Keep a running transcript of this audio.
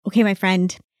Okay, my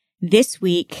friend, this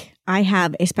week I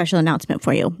have a special announcement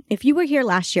for you. If you were here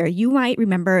last year, you might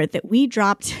remember that we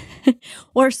dropped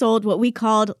or sold what we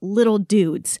called little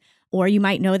dudes, or you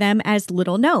might know them as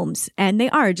little gnomes. And they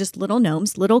are just little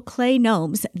gnomes, little clay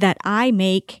gnomes that I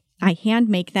hand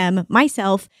make them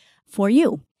myself for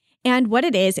you. And what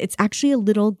it is, it's actually a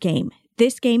little game.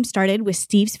 This game started with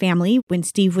Steve's family. When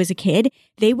Steve was a kid,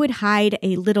 they would hide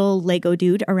a little Lego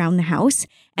dude around the house.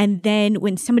 And then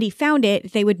when somebody found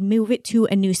it, they would move it to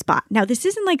a new spot. Now, this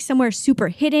isn't like somewhere super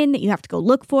hidden that you have to go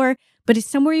look for, but it's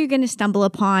somewhere you're going to stumble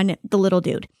upon the little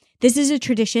dude. This is a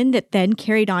tradition that then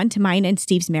carried on to mine and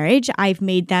Steve's marriage. I've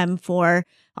made them for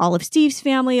all of Steve's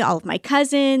family, all of my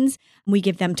cousins. We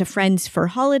give them to friends for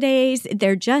holidays.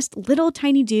 They're just little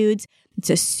tiny dudes.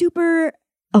 It's a super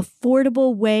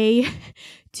affordable way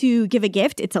to give a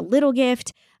gift. It's a little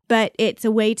gift, but it's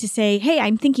a way to say, hey,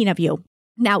 I'm thinking of you.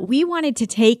 Now, we wanted to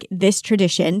take this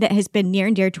tradition that has been near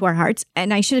and dear to our hearts.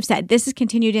 And I should have said, this has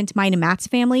continued into mine and Matt's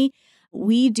family.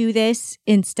 We do this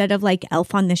instead of like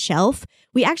Elf on the Shelf.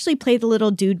 We actually play the little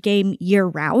dude game year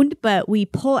round, but we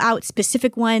pull out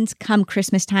specific ones come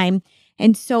Christmas time.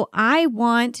 And so I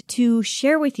want to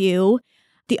share with you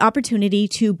the opportunity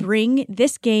to bring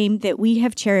this game that we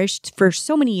have cherished for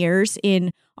so many years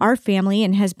in our family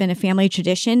and has been a family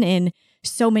tradition in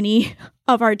so many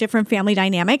of our different family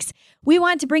dynamics. We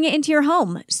want to bring it into your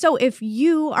home. So if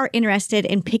you are interested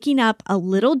in picking up a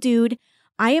little dude,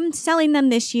 I am selling them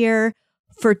this year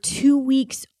for 2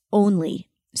 weeks only.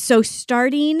 So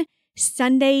starting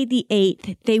Sunday the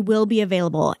 8th, they will be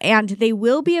available, and they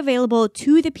will be available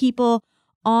to the people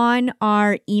on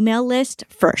our email list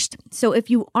first. So if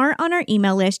you aren't on our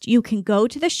email list, you can go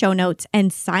to the show notes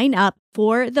and sign up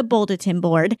for the bulletin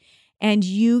board, and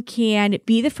you can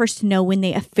be the first to know when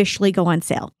they officially go on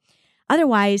sale.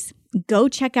 Otherwise, go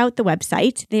check out the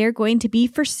website. They're going to be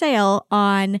for sale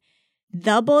on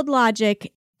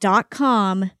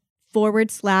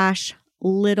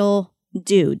theboldlogic.com/little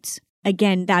dudes.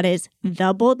 Again, that is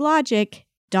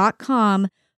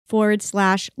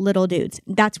theboldlogic.com/little dudes.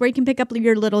 That's where you can pick up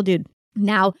your little dude.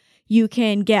 Now, you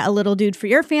can get a little dude for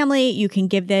your family. You can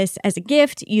give this as a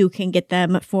gift. You can get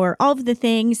them for all of the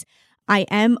things. I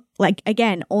am,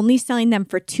 again, only selling them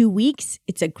for 2 weeks.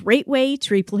 It's a great way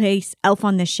to replace Elf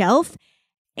on the Shelf.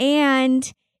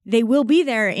 And they will be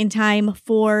there in time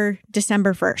for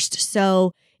December 1st.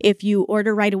 So if you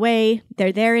order right away,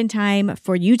 they're there in time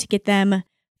for you to get them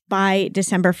by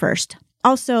December 1st.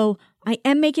 Also, I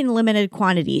am making a limited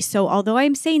quantity. So although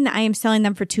I'm saying that I am selling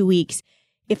them for 2 weeks,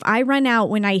 if I run out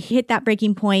when I hit that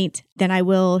breaking point, then I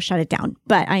will shut it down.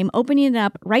 But I'm opening it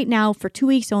up right now for 2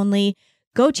 weeks only.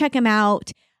 Go check them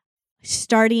out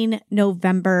starting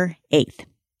November 8th.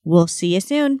 We'll see you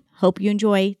soon. Hope you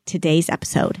enjoy today's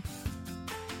episode.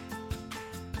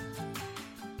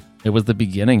 It was the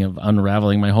beginning of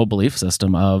unraveling my whole belief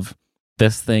system of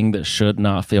this thing that should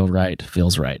not feel right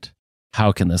feels right.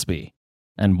 How can this be?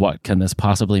 And what can this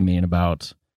possibly mean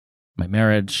about my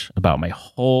marriage, about my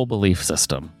whole belief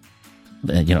system?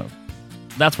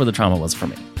 That's where the trauma was for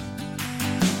me.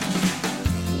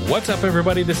 What's up,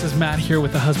 everybody? This is Matt here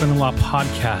with the Husband-in-Law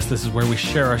Podcast. This is where we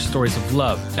share our stories of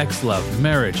love, ex-love,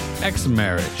 marriage,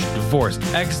 ex-marriage, divorce,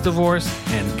 ex-divorce,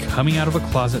 and coming out of a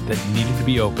closet that needed to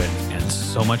be opened, and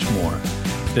so much more.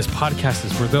 This podcast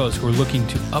is for those who are looking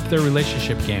to up their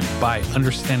relationship game by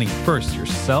understanding first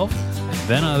yourself and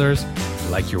then others,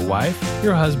 like your wife,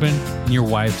 your husband, and your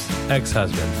wife's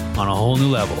ex-husband on a whole new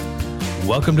level.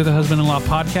 Welcome to the Husband-in-Law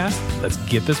Podcast. Let's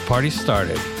get this party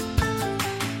started.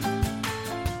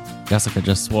 Jessica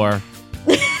just swore.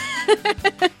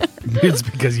 It's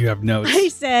because you have notes. I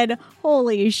said,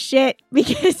 holy shit,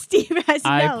 because Steve has notes.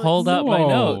 I pulled up my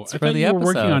notes for the episode. You were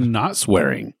working on not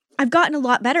swearing. I've gotten a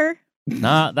lot better.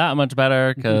 Not that much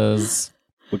better, because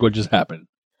Look what just happened.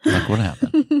 look what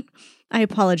happened. I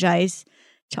apologize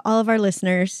to all of our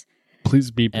listeners.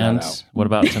 Please beep that And out. what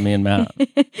about to me and Matt?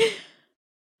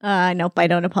 Nope, I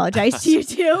don't apologize to you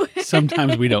too.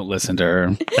 Sometimes we don't listen to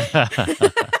her.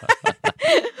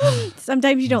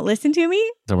 Sometimes you don't listen to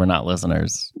me. So we're not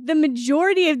listeners. The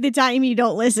majority of the time you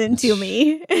don't listen to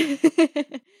me.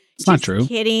 It's not true.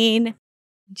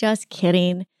 Just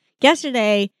kidding.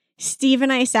 Yesterday, Steve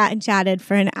and I sat and chatted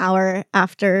for an hour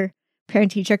after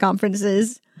parent-teacher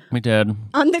conferences. We did.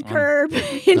 On the curb.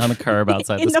 On the curb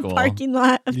outside the school. In the parking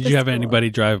lot of Did the you have school. anybody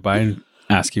drive by and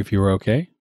ask you if you were okay?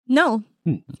 No.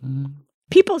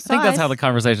 People I saw think that's us. how the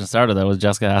conversation started, though, was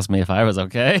Jessica asked me if I was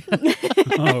okay.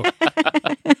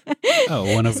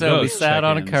 Oh, one of So those we sat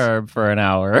on a check-ins. curb for an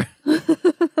hour.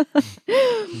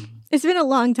 It's been a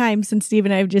long time since Steve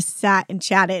and I have just sat and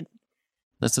chatted.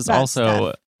 This is About also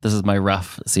stuff. this is my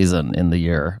rough season in the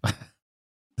year.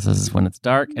 This is when it's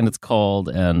dark and it's cold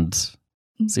and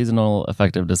seasonal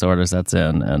affective disorder sets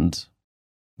in and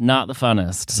not the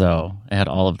funnest. So I had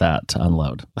all of that to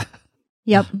unload.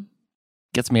 Yep.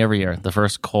 Gets me every year. The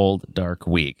first cold, dark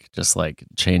week just like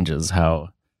changes how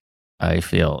I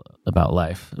feel about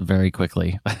life very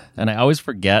quickly. And I always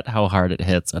forget how hard it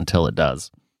hits until it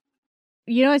does.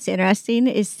 You know what's interesting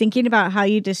is thinking about how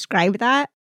you described that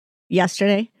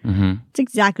yesterday. Mm-hmm. It's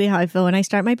exactly how I feel when I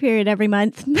start my period every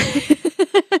month.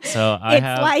 So I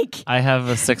have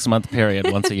a 6-month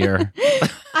period once a year.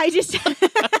 I just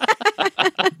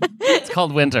It's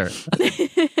called winter.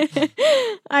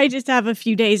 I just have a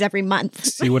few days every month.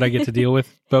 See what I get to deal with,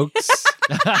 folks?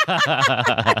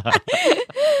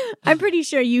 I'm pretty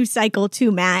sure you cycle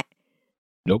too, Matt.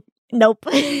 Nope.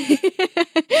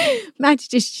 Matt's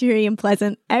just cheery and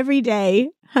pleasant every day.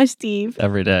 Huh, Steve?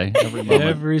 Every day. Every moment.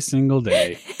 Every single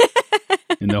day.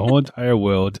 In the whole entire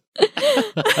world.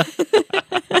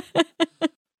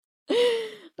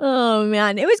 Oh,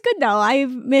 man. It was good, though.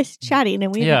 I've missed chatting,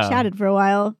 and we haven't chatted for a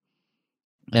while.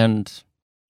 And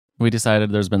we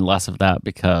decided there's been less of that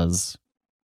because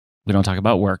we don't talk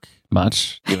about work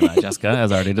much. You and I, Jessica,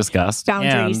 as already discussed.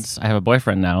 Boundaries. And I have a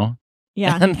boyfriend now.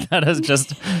 Yeah. And that has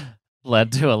just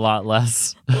led to a lot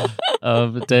less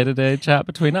of day-to-day chat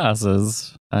between us,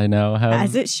 as I now have.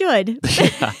 As it should.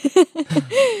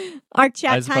 Our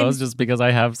chat I suppose just because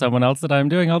I have someone else that I'm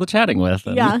doing all the chatting with.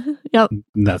 And Yeah. Yep.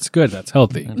 That's good. That's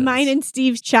healthy. It Mine is. and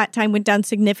Steve's chat time went down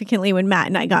significantly when Matt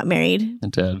and I got married.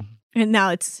 It did. And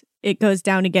now it goes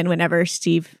down again whenever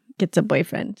Steve gets a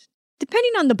boyfriend.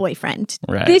 Depending on the boyfriend.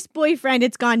 Right. This boyfriend,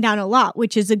 it's gone down a lot,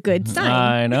 which is a good sign.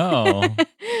 I know.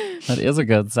 That is a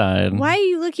good sign. Why are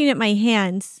you looking at my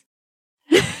hands?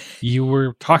 You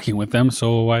were talking with them,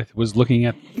 so I was looking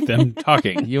at them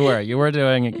talking. You were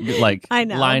doing like I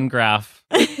know. line graph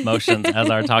motions as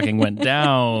our talking went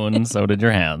down. So did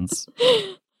your hands.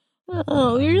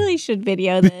 Oh, we really should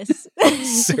video this.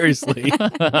 Seriously.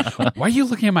 Why are you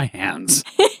looking at my hands?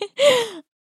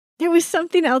 There was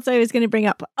something else I was going to bring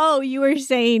up. Oh, you were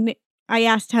saying, I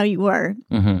asked how you were,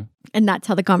 Mm-hmm. and that's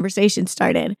how the conversation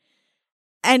started.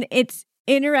 And it's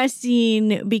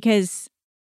interesting because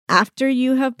after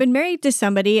you have been married to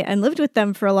somebody and lived with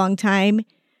them for a long time,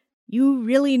 you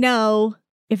really know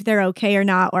if they're okay or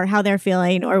not, or how they're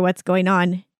feeling, or what's going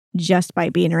on just by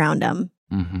being around them,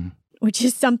 Mm-hmm. which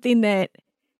is something that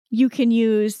you can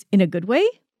use in a good way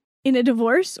in a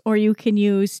divorce, or you can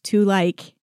use to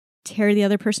like tear the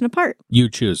other person apart. You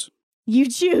choose. You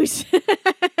choose.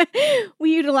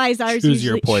 We utilize ours. Choose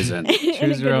your usually poison. in a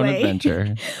Choose your good own way.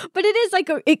 adventure. But it is like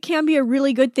it can be a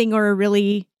really good thing or a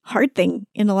really hard thing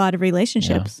in a lot of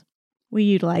relationships. We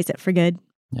utilize it for good.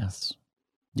 Yes.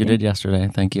 You did yesterday.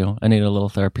 Thank you. I need a little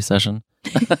therapy session.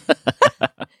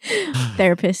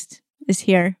 Therapist is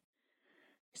here.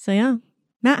 So yeah.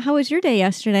 Matt, how was your day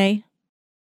yesterday?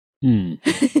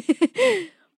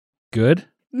 Good.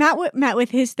 Matt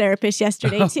with his therapist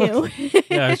yesterday too.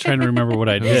 Yeah, I was trying to remember what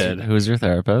I did. Who's your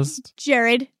therapist?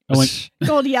 Jared, I went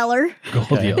Gold Yeller.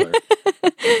 gold Okay. dealer.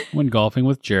 Went golfing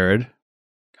with Jared.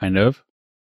 Kind of.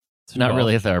 It's not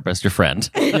really a therapist, your friend.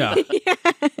 Yeah.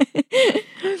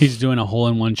 He's doing a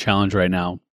hole-in-one challenge right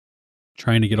now.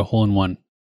 Trying to get a hole-in-one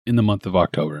in the month of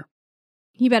October.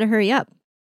 You better hurry up.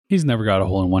 He's never got a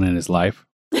hole-in-one in his life.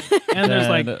 And there's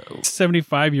like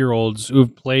 75-year-olds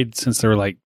who've played since they were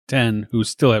like 10 who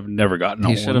still have never gotten a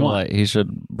He should have hole-in-one. he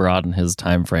should broaden his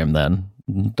time frame then.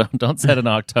 Don't set it in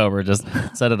October, just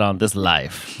set it on this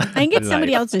life. I think it's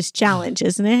somebody else's challenge,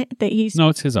 isn't it? That he's No,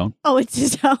 it's his own. Oh, it's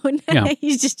his own. Yeah.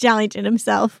 He's just challenging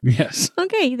himself. Yes.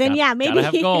 Okay, then maybe gotta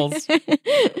have goals.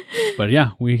 But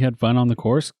yeah, we had fun on the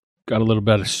course. Got a little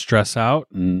bit of stress out.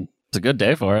 And It's a good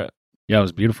day for it. yeah, it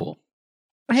was beautiful.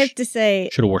 I have to say,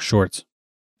 Should have wore shorts.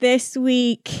 this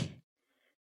week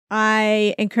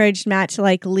I encouraged Matt to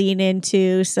like lean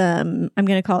into some, I'm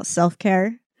going to call it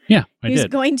self-care. Yeah, I He was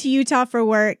did. going to Utah for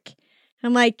work.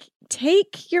 I'm like,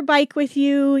 take your bike with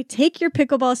you, take your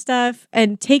pickleball stuff,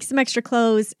 and take some extra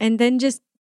clothes, and then just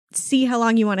see how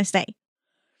long you want to stay.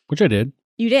 Which I did.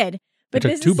 You did. I But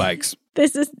took this two is- bikes.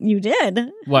 You did.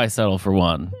 Why settle for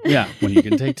one? Yeah, when you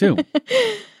can take two.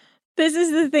 This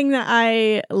is the thing that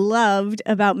I loved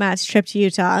about Matt's trip to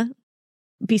Utah.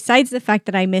 Besides the fact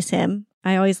that I miss him,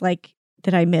 I always like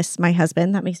that I miss my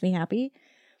husband. That makes me happy.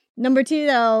 Number 2,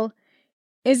 though,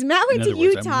 is Matt In went other to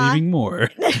words, Utah. I'm leaving more.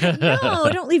 No,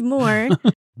 don't leave more.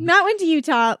 Matt went to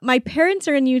Utah. My parents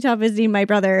are in Utah visiting my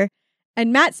brother.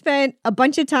 And Matt spent a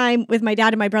bunch of time with my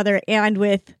dad and my brother and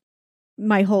with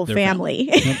my whole Their family.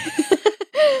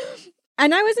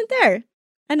 And I wasn't there.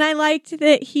 And I liked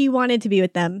that he wanted to be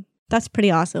with them. That's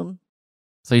pretty awesome.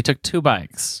 So you took 2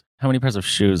 bikes. How many pairs of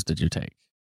shoes did you take?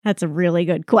 That's a really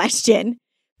good question.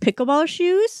 Pickleball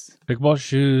shoes, Pickleball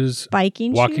shoes,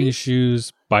 biking walking shoes.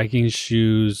 shoes, biking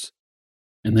shoes,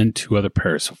 and then 2 other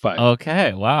pairs. So 5.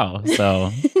 Okay, wow.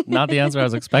 So not the answer I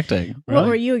was expecting. What Really?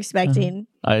 were you expecting?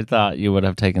 I thought you would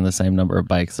have taken the same number of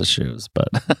bikes as shoes, but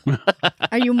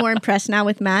Are you more impressed now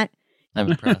with Matt? I'm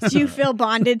impressed. Do you feel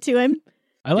bonded to him?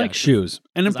 I like Yeah, shoes.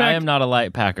 And in 'Cause I fact, am not a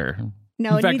light packer.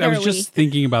 No, in fact, neither I was are we. just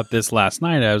thinking about this last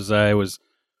night as I was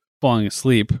falling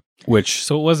asleep,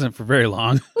 so it wasn't for very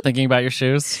long. Thinking about your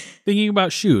shoes? Thinking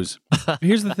about shoes.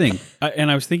 Here's the thing, and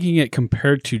I was thinking it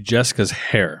compared to Jessica's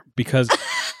hair because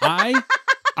I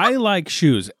like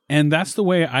shoes, and that's the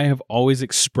way I have always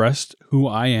expressed who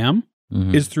I am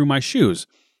Mhm. is through my shoes.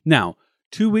 Now,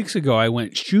 2 weeks ago, I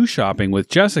went shoe shopping with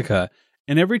Jessica,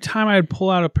 and every time I'd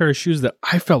pull out a pair of shoes that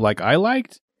I felt like I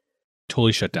liked,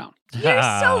 totally shut down. You're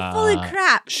so full of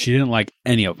crap. She didn't like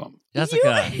any of them.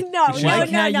 Jessica, No, She's why like,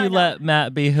 can't you let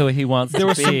Matt be who he wants There to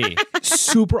was some- be?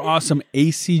 Super awesome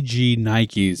ACG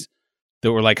Nikes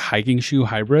that were like hiking shoe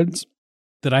hybrids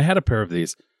that I had a pair of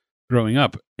these growing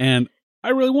up and I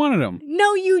really wanted them.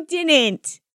 No, you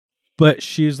didn't. But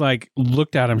she's like,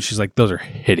 looked at them. She's like, those are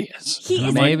hideous. He And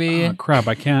is I'm Maybe- like, oh, crap,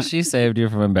 I can't. She saved you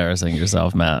from embarrassing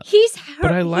yourself, Matt. He's hurt.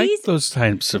 But I like he's- those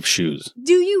types of shoes.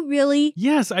 Do you really?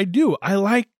 Yes, I do. I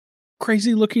like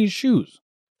crazy looking shoes.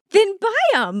 Then buy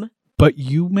them. But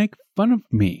you make fun of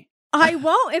me. I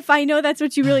won't if I know that's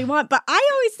what you really want. But I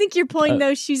always think you're pulling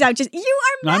those shoes out. Just you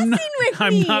are messing with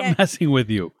I'm me. not messing with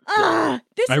you.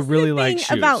 This I is really the like thing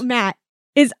shoes. about Matt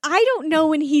is I don't know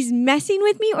when he's messing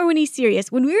with me or when he's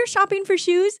serious. When we were shopping for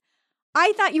shoes,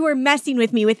 I thought you were messing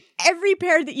with me with every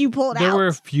pair that you pulled There out. were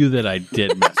a few that I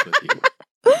did mess with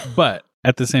you. But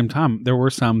at the same time, there were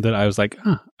some that I was like,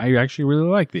 I actually really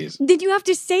like these. Did you have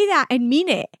to say that and mean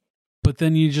it? But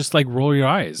then you just like roll your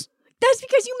eyes. That's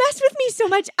because you mess with me so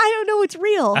much. I don't know it's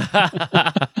real.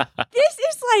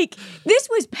 This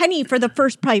was Penny for the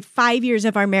first probably 5 years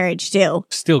of our marriage too.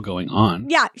 Still going on.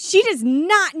 Yeah, she does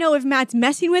not know if Matt's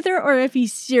messing with her or if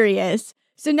he's serious.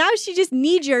 So now she just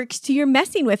knee jerks to you're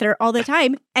messing with her all the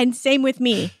time. And same with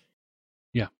me.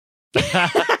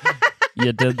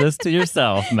 You did this to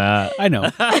yourself, Matt. I know.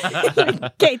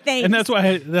 Okay, thanks. And that's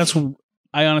why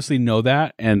I honestly know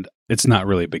that. And it's not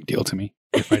really a big deal to me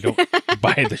if I don't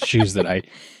buy the shoes that I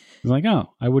was like,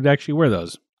 oh, I would actually wear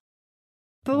those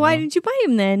But why didn't you buy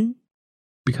him then?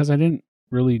 because I didn't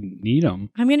really need them.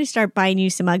 I'm going to start buying you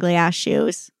some ugly ass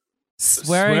shoes.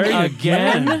 Swearing Swearing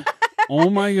again? again? Oh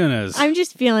my goodness. I'm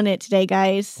just feeling it today,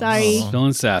 guys. Sorry. Oh.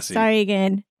 Feeling sassy. Sorry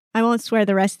again. I won't swear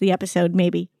the rest of the episode,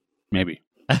 maybe. Maybe.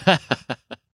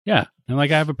 Yeah. And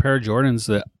like I have a pair of Jordans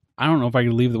that I don't know if I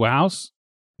could leave the house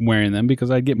wearing them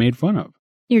because I'd get made fun of.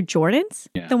 Your Jordans?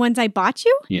 Yeah. The ones I bought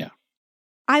you? Yeah.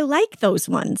 I like those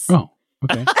ones. Oh,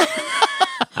 okay.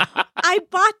 I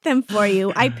bought them for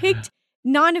you. I picked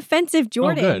non-offensive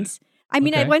Oh, good. Jordans. I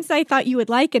mean, Okay. ones I thought you would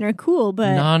like and are cool,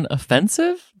 but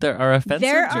Non-offensive? There are offensive?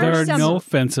 There are There are some- no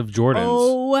offensive Jordans.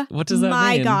 oh What does that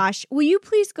my mean? gosh. Will you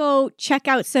please go check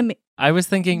out some I was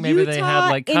thinking maybe they had Utah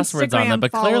like cuss words on them, Instagram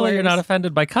but clearly you're not followers.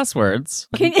 offended by cuss words.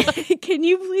 Can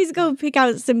you please go pick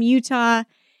out some Utah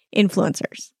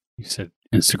influencers? You said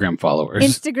Instagram followers.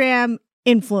 Instagram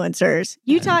influencers.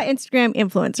 Utah Instagram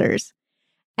influencers.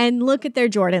 And look at their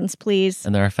Jordans, please.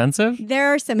 And they're offensive? There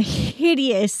are some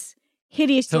hideous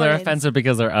So they're Jordans. offensive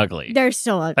because they're ugly. They're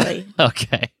so ugly.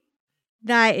 Okay.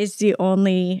 That is the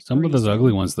only Some of those reason.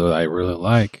 ugly ones, though, I really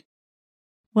like.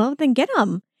 Well, then get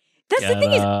them. That's the Get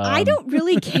thing is, I 'em. don't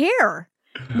really care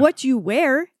what you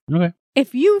wear. Okay.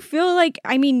 If you feel like,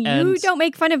 I mean, you And- don't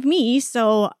make fun of me,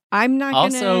 so I'm not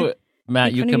going Also, to.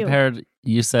 Matt, make you fun of you. compared,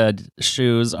 you said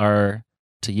shoes are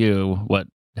to you what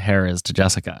hair is to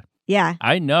Jessica. Yeah.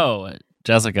 I know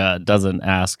Jessica doesn't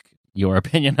ask your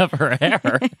opinion of her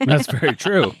hair. That's very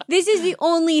true. This is the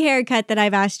only haircut that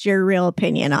I've asked your real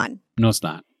opinion on. No, it's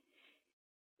not.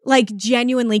 Like,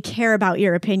 genuinely care about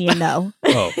your opinion, though.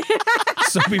 Oh.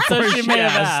 So before So she may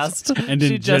have asked. and She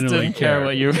didn't just genuinely didn't care care.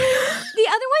 what you. The other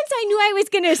ones I knew I was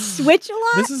going to switch a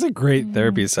lot. This is a great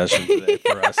therapy session today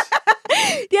for us.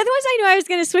 The other ones I knew I was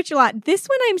going to switch a lot. This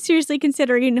one I'm seriously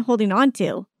considering holding on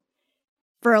to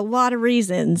for a lot of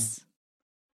reasons.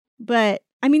 But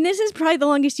I mean, this is probably the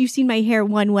longest you've seen my hair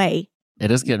one way. It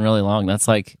is getting really long. That's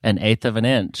like 1/8 of an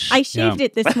inch. I shaved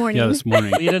it this morning. Yeah, this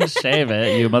morning. You didn't shave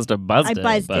it. You must have buzzed I it.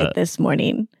 buzzed but it this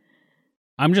morning.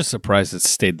 I'm just surprised it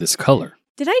stayed this color.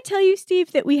 Did I tell you,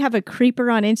 Steve, that we have a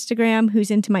creeper on Instagram who's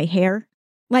into my hair?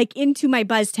 Like into my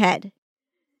buzzed head.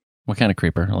 What kind of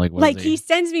creeper? Like, what Like is he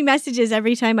sends me messages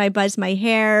every time I buzz my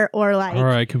hair or like All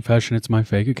right, confession, it's my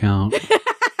fake account.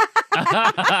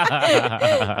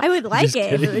 I would like Just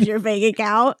it if it kidding. was your bank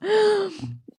account.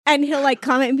 And he'll like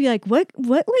comment and be like, what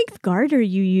length guard are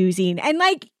you using? And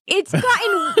like, it's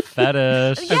gotten,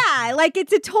 Fetish. yeah, like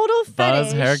it's a total Buzz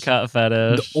fetish. haircut The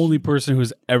fetish. only person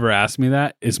who's ever asked me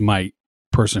that is my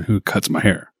person who cuts my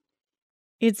hair.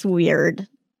 It's weird.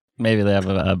 Maybe they have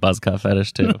a buzz cut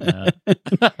fetish too.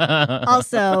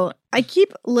 Also, I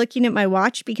keep looking at my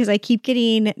watch because I keep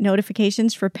getting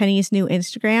notifications for Penny's new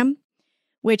Instagram,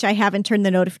 which I haven't turned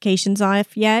the notifications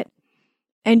off yet.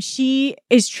 And she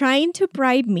is trying to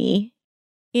bribe me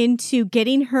into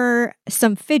getting her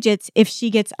some fidgets if she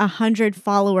gets 100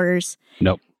 followers.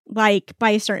 Nope. Like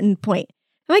by a certain point.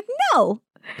 I'm like, no.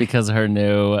 Because her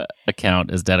new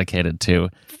account is dedicated to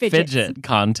Fidgets. fidget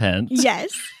content.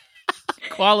 Yes.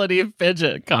 Quality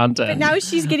fidget content. But now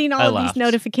she's getting all I of laughed these when I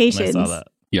notifications. saw that.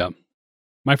 Yeah.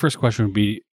 My first question would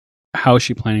be, how is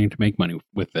she planning to make money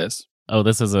with this? Oh,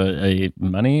 this is a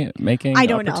money making I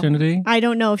don't know. opportunity? I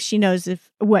don't know if she knows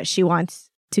what she wants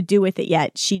to do with it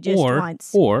yet. She just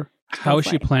wants. Or how is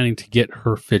she for it. planning to get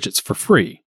her fidgets for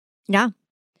free? Yeah.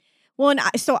 Well, and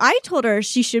so I told her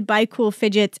she should buy cool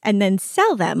fidgets and then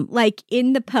sell them. Like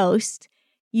in the post,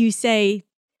 you say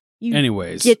you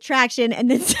Anyways, get traction and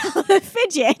then sell the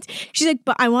fidget. She's like,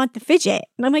 but I want the fidget.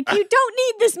 And I'm like, you don't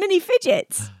need this many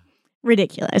fidgets.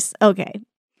 Ridiculous. Okay.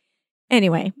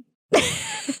 Anyway.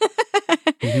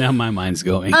 now my mind's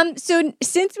going. So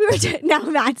since we were now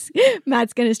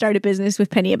Matt's going to start a business with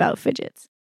Penny about fidgets.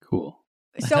 Cool.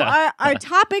 So our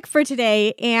topic for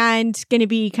today, and going to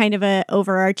be kind of a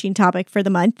overarching topic for the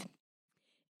month,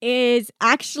 is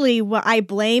actually what I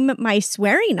blame my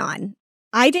swearing on.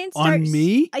 I didn't start On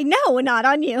me? I know, not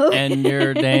on you. And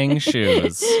your dang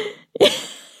shoes.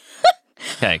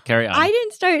 Okay, carry on. I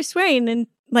didn't start swearing and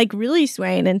like really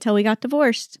swearing until we got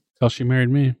divorced. Till she married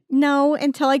me. No,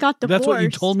 until I got divorced. That's what you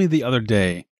told me the other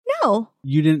day. No,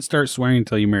 You didn't start swearing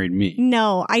until you married me.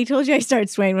 no, I told you I started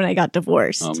swearing when I got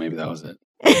divorced. Oh, maybe that was it.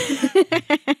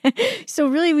 So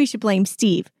really, we should blame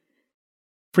Steve.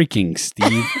 Freaking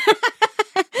Steve.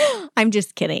 I'm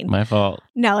just kidding. My fault.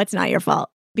 No, it's not your fault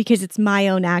because it's my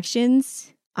own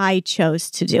actions. I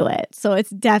chose to do it. So it's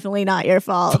definitely not your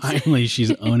fault. Finally,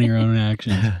 she's owning her own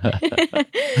actions.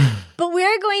 But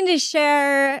we're going to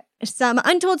share some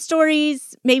untold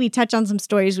stories, maybe touch on some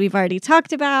stories we've already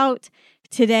talked about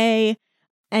today.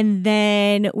 And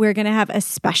then we're going to have a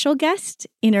special guest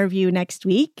interview next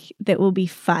week that will be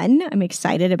fun. I'm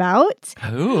excited about.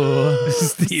 Ooh,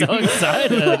 Steve. so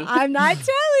excited. I'm not telling.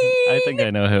 I think I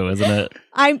know who, isn't it?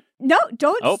 No,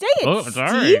 don't say it, oh,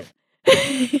 sorry.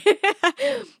 Steve.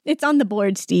 It's on the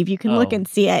board, Steve. You can look Oh, and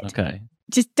see it. Okay.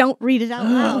 Just don't read it out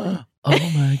loud.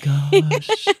 Oh my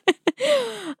gosh.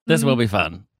 This will be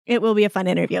fun. It will be a fun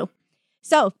interview.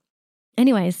 So,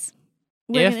 anyways,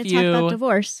 we're If going to talk about you-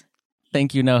 divorce.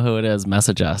 Think you know who it is,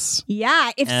 message us.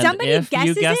 Yeah, if And somebody if guesses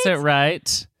you guess it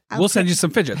right, We'll send you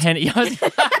some fidgets. Penny. Is Is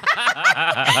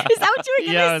that what you were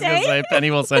going Yeah, I was gonna say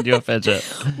Penny will send you a fidget.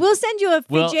 We'll send you a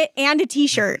Well- fidget and a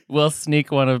t-shirt. We'll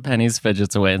sneak one of Penny's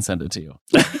fidgets away and send it to you.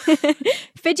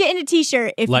 Fidget and a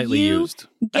t-shirt if Lightly you used.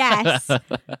 guess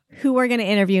who we're going to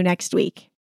interview next week.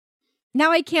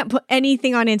 Now I can't put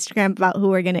anything on Instagram about who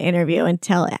we're going to interview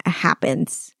until it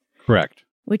happens, Correct.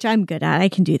 which I'm good at. I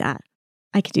can do that.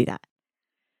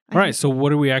 All right. So,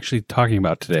 what are we actually talking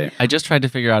about today? I just tried to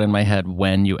figure out in my head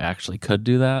when you actually could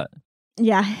do that.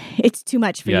 Yeah, it's too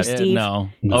much for Yeah, you, Steve. No,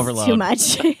 It's overload. Too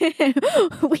much.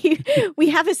 we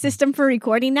have a system for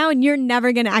recording now, and you're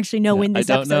never going to actually know when this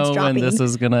I don't episode's know dropping. when this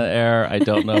is going to air. I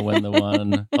don't know when the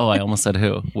one, I almost said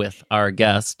who, with our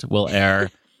guest will air,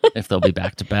 if they'll be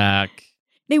back to back.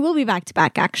 They will be back to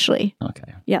back, actually.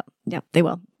 Okay. Yep, they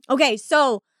will. Okay,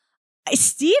 so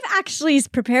Steve actually is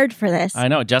prepared for this. I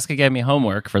know. Jessica gave me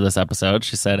homework for this episode.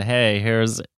 She said, hey,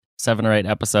 here's 7 or 8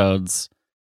 episodes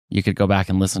you could go back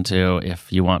and listen to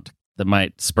if you want, that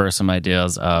might spur some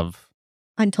ideas of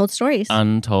Untold stories.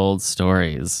 untold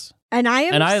stories. and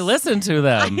I listened to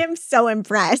them. I am so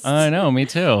impressed. I know, me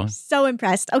too. So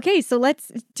impressed. Okay, so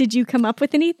did you come up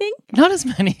with anything? Not as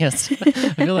many as I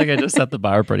feel like I just set the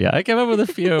bar pretty high. I came up with a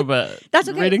few, but That's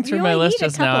okay. reading We through my only list need a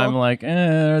just now, couple. I'm like,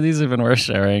 are these even worth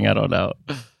sharing? I don't know.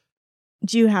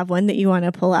 Do you have one that you want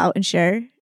to pull out and share?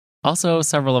 Also,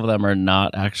 several of them are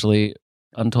not actually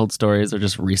untold stories. They're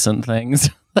just recent things.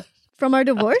 From our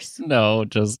divorce? No,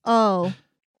 just Oh,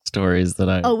 stories that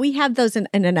I... we have those in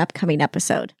an upcoming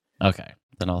episode. Okay,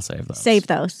 then I'll save those. Save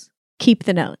those. Keep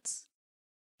the notes.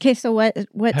 Okay, so what?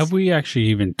 Have we actually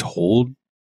even told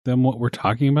them what we're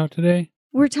talking about today?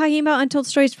 We're talking about untold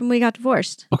stories from when we got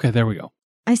divorced. Okay, there we go.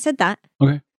 I said that.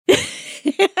 Okay.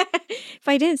 If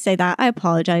I didn't say that, I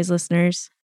apologize, listeners.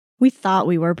 We thought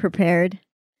we were prepared.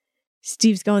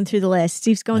 Steve's going through the list.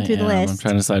 I'm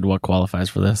trying to decide what qualifies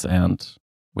for this and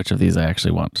which of these I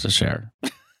actually want to share.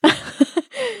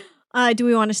 Do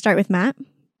we want to start with Matt?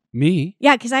 Me?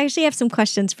 Yeah, because I actually have some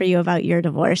questions for you about your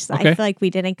divorce. Okay. I feel like we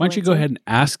didn't Why don't you go ahead and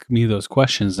ask me those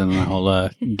questions and I'll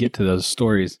get to those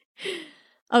stories.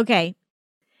 Okay.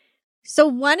 So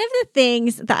one of the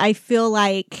things that I feel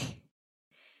like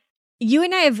you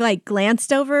and I have like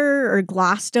glanced over or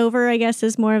glossed over, I guess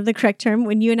is more of the correct term,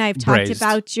 when you and I have talked Brazed.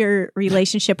 about your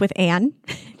relationship with Anne.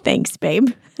 Thanks, babe.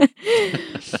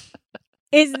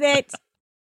 Is that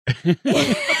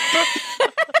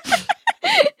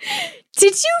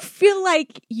did you feel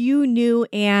like you knew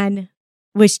Anne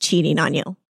was cheating on you?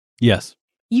 Yes.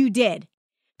 You did.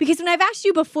 Because when I've asked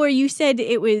you before, you said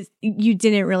you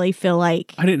didn't really feel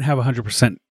like, I didn't have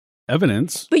 100%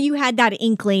 evidence. but you had that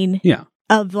inkling Yeah.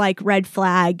 of like red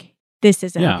flag, this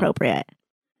isn't Yeah. appropriate.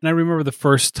 And I remember the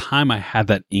first time I had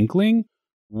that inkling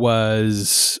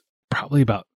was probably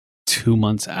about 2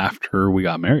 months after we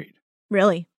got married.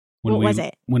 Really? What was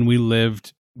it? When we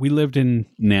lived in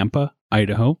Nampa,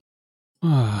 Idaho.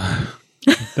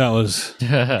 That was,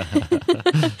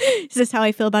 Is this how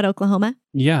I feel about Oklahoma?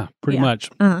 yeah, pretty Yeah. much.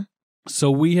 Uh-huh. So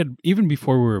we had, even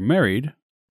before we were married,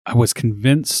 I was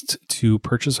convinced to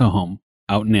purchase a home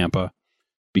out in Nampa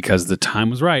because the time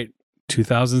was right.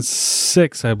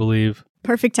 2006, I believe.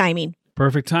 Perfect timing.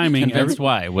 Perfect timing. Convinced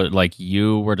why? What, like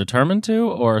you were determined to,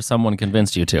 or someone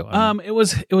convinced you to? It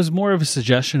was more of a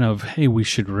suggestion of, hey, we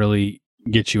should really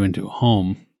get you into a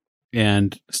home,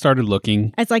 and started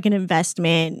looking. It's like an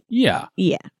investment. Yeah.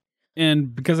 Yeah.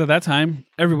 And because at that time,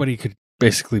 everybody could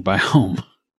basically buy a home,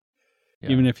 Yeah.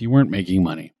 even if you weren't making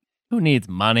money. Who needs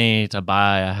money to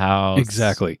buy a house?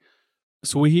 Exactly.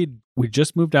 So we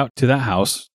just moved out to that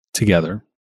house together,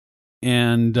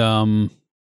 and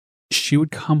she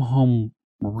would come home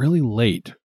really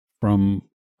late from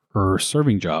her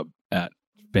serving job at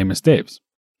Famous Dave's.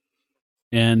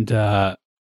 And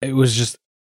it was just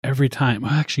every time.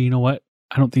 Actually, you know what?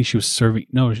 I don't think she was serving.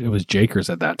 No, it was Jakers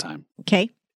at that time. Okay.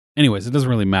 Anyways, it doesn't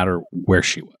really matter where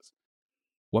she was.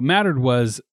 What mattered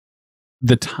was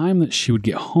the time that she would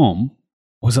get home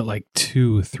was at like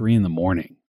 2, 3 in the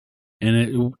morning.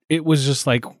 And it was just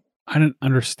like, I didn't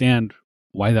understand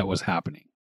why that was happening.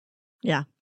 Yeah.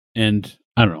 And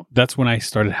I don't know. That's when I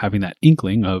started having that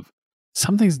inkling of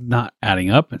something's not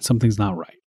adding up and something's not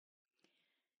right.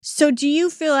 So do you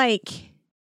feel like,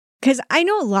 because I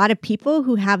know a lot of people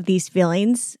who have these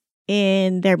feelings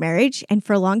in their marriage and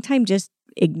for a long time just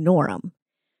ignore them.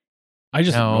 I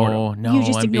just ignored it. No, You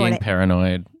just I'm ignored being it.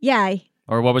 paranoid. Yeah.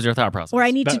 Or what was your thought process? Or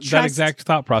I need to That trust. exact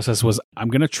thought process was, I'm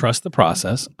going to trust the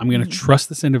process. I'm going to trust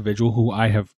this individual who I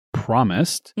have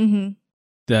promised Mm-hmm.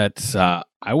 that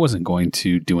I wasn't going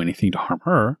to do anything to harm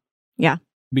her. Yeah.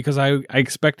 Because I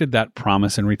expected that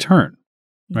promise in return,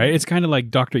 right? It's kind of like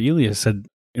Dr. Elias said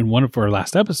in one of our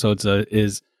last episodes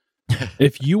is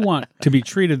if you want to be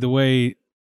treated the way...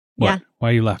 What? Yeah. Why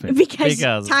are you laughing? Because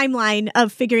Because- timeline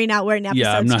of figuring out where an episode's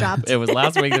Yeah, I'm not- dropped. It was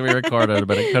last week that we recorded,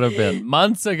 but it could have been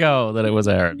months ago that it was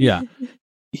aired. Yeah.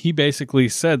 He basically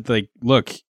said, like,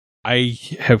 look, I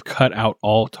have cut out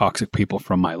all toxic people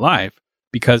from my life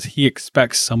because he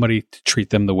expects somebody to treat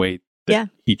them the way that Yeah.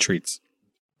 he treats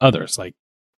others. Like,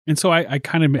 and so I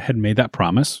kind of had made that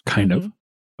promise, kind of.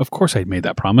 Of course, I'd made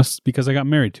that promise because I got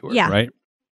married to her, Yeah. right?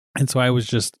 And so I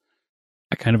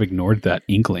kind of ignored that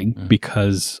inkling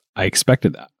because I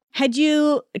expected that. Had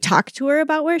you talked to her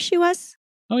about where she was?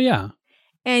 Oh, yeah.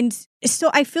 And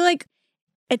so I feel like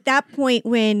at that point,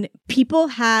 when people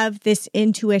have this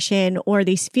intuition or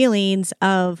these feelings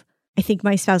of, I think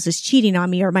my spouse is cheating on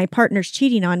me or my partner's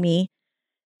cheating on me,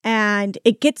 and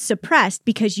it gets suppressed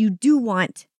because you do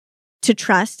want to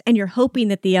trust and you're hoping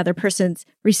that the other person's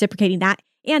reciprocating that.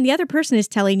 And the other person is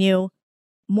telling you,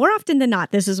 more often than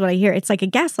not, this is what I hear. It's like a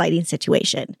gaslighting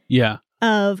situation Yeah.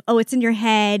 of, oh, it's in your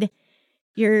head.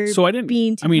 You're So I didn't,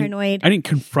 being too paranoid. I didn't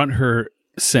confront her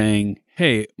saying,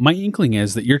 hey, my inkling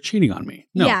is that you're cheating on me.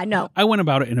 No. Yeah, no. I went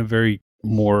about it in a very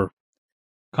more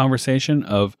conversation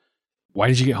of, why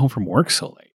did you get home from work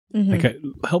so late? Mhm.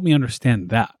 Like, help me understand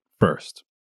that first.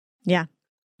 Yeah.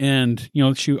 And,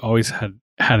 she always had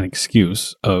an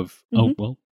excuse of, oh,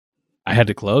 well, I had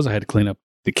to close. I had to clean up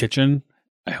the kitchen.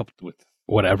 I helped with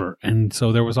whatever. And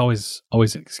so there was always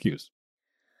an excuse.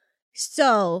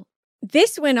 So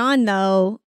this went on,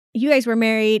 though. You guys were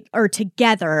married or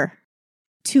together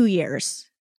 2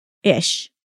 years-ish.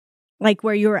 Like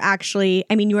where you were actually,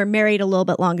 I mean, you were married a little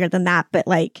bit longer than that, but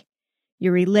like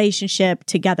your relationship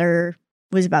together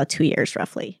was about 2 years,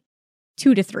 roughly.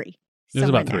 2 to 3. It was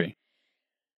somewhere about in there. 3.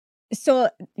 So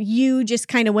you just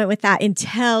kind of went with that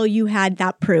until you had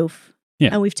that proof. Yeah.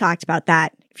 And we've talked about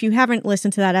that. If you haven't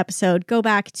listened to that episode, go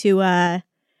back to, I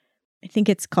think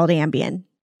it's called Ambien.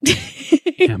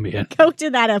 Ambien. Go to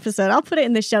that episode. I'll put it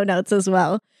in the show notes as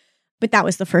well. But that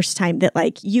was the first time that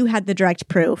like you had the direct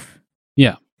proof.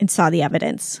 Yeah. And saw the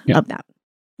evidence of that.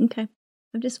 Okay.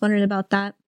 I'm just wondering about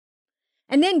that.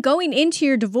 And then going into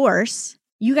your divorce,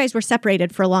 you guys were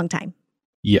separated for a long time.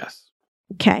 Yes.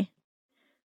 Okay.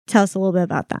 Tell us a little bit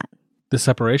about that. The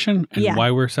separation and why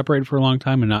we're separated for a long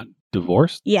time and not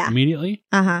divorced immediately.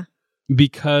 Uh-huh.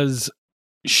 Because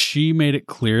she made it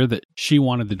clear that she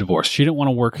wanted the divorce. She didn't want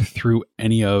to work through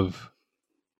any of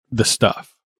the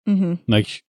stuff. Mm-hmm.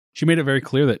 Like, she made it very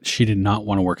clear that she did not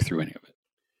want to work through any of it.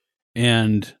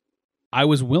 And I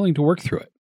was willing to work through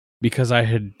it because I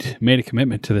had made a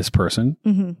commitment to this person.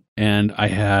 Mm-hmm. And I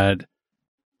had,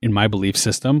 in my belief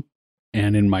system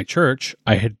and in my church,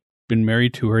 I had been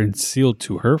married to her and sealed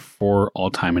to her for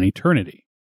all time and eternity.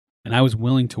 And I was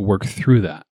willing to work through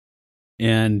that.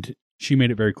 And she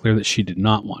made it very clear that she did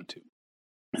not want to.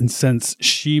 And since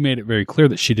she made it very clear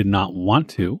that she did not want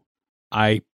to,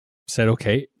 I said,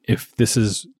 okay, if this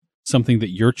is something that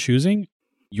you're choosing,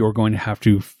 you're going to have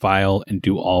to file and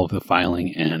do all of the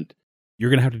filing, and you're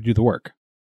going to have to do the work.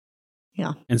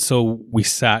 Yeah. And so we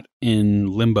sat in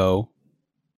limbo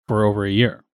for over a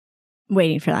year.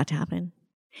 Waiting for that to happen.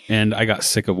 And I got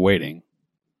sick of waiting.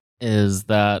 Is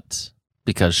that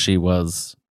because she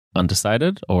was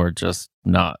undecided or just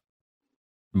not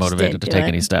motivated to take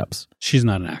any steps? She's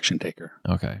not an action taker.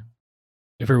 Okay.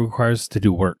 If it requires to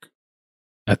do work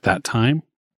at that time,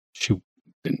 she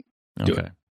didn't do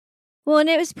it. Well, and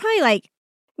it was probably like,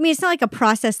 I mean, it's not like a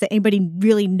process that anybody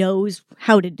really knows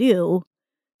how to do.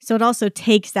 So it also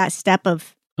takes that step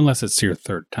of... Unless it's your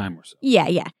third time or so.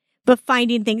 Yeah. But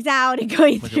finding things out and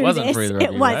going Which through it wasn't this, for either of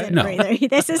it you, wasn't right? for either of you.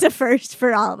 This is a first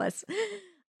for all of us.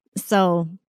 So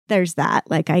there's that.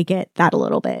 Like, I get that a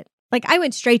little bit. Like, I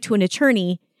went straight to an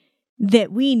attorney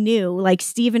that we knew, like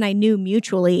Steve and I knew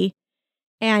mutually,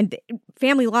 and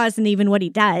family law isn't even what he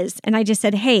does. And I just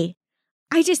said, hey,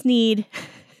 I just need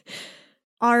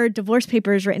our divorce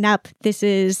papers written up. This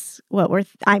is what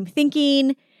I'm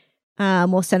thinking.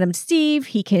 We'll send them to Steve.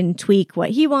 He can tweak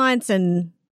what he wants.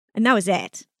 And that was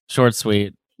it. Short,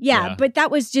 sweet. Yeah, but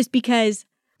that was just because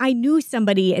I knew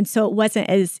somebody, and so it wasn't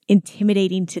as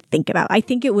intimidating to think about. I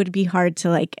think it would be hard to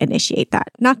like initiate that.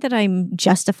 Not that I'm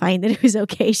justifying that it was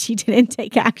okay she didn't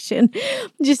take action.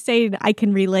 I'm just saying I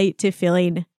can relate to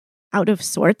feeling out of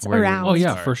sorts around. Oh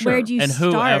yeah, for sure. Where do you and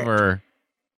start? Whoever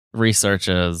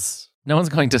researches, no one's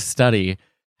going to study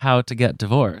how to get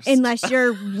divorced Unless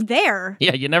you're there.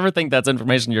 Yeah, you never think that's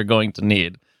information you're going to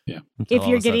need. Yeah. If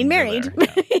you're getting married.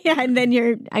 Yeah, and then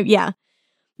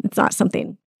it's not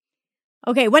something.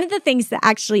 Okay, one of the things that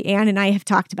actually Anne and I have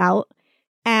talked about,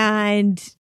 and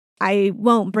I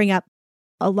won't bring up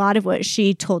a lot of what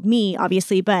she told me,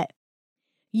 obviously, but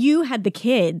you had the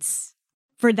kids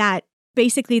for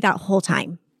basically that whole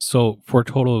time. So for a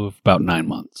total of about 9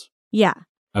 months. Yeah.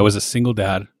 I was a single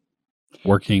dad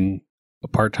working a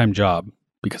part-time job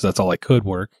because that's all I could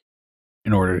work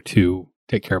in order to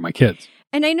take care of my kids.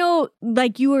 And I know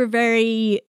like you were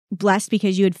very blessed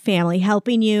because you had family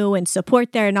helping you and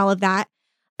support there and all of that.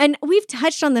 And we've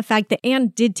touched on the fact that Anne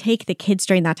did take the kids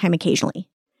during that time occasionally.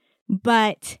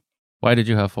 But why did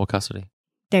you have full custody?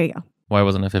 There you go. Why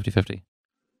wasn't it 50-50?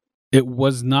 It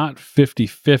was not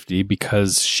 50-50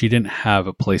 because she didn't have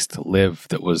a place to live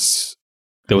that was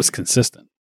consistent.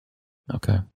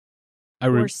 Okay.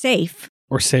 Or safe.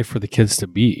 Or safe for the kids to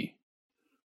be.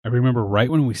 I remember right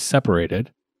when we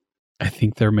separated, I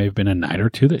think there may have been a night or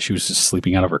two that she was just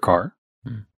sleeping out of her car.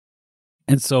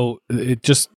 And so it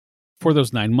just, for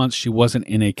those 9 months, she wasn't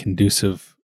in a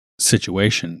conducive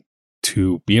situation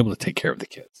to be able to take care of the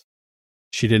kids.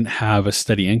 She didn't have a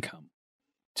steady income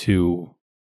to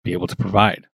be able to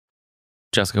provide.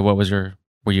 Jessica,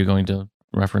 were you going to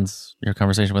reference your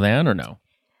conversation with Anne or no?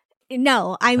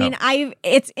 No, I mean,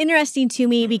 it's interesting to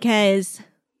me because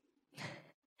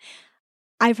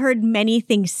I've heard many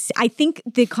things. I think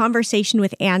the conversation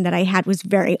with Anne that I had was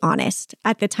very honest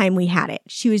at the time we had it.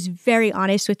 She was very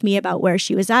honest with me about where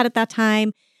she was at that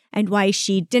time and why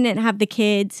she didn't have the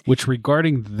kids. Which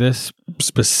regarding this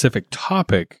specific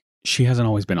topic, she hasn't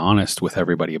always been honest with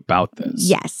everybody about this.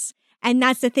 Yes. And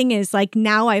that's the thing is like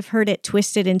now I've heard it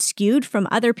twisted and skewed from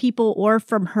other people or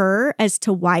from her as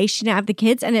to why she didn't have the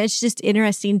kids. And it's just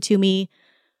interesting to me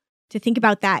to think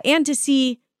about that and to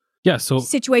see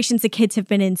situations the kids have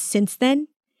been in since then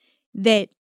that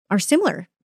are similar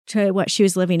to what she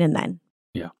was living in then.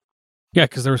 Yeah. Yeah,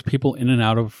 because there was people in and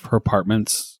out of her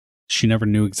apartments She never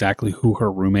knew exactly who her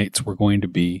roommates were going to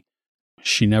be.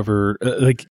 She never,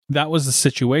 that was the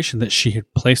situation that she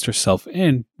had placed herself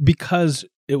in because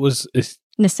it was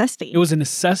necessity. It was a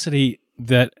necessity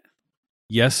that,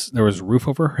 yes, there was a roof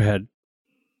over her head,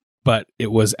 but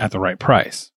it was at the right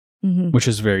price, which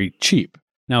is very cheap.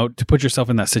 Now, to put yourself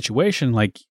in that situation,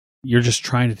 like, you're just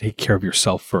trying to take care of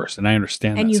yourself first. And I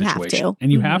understand that situation. Have to.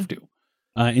 And you have to.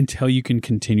 Until you can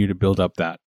continue to build up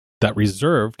that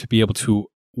reserve to be able to,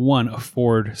 one,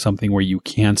 afford something where you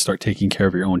can start taking care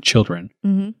of your own children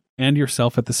and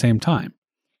yourself at the same time.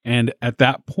 And at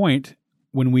that point,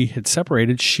 when we had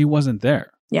separated, she wasn't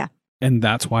there. Yeah. And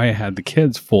that's why I had the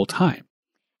kids full time.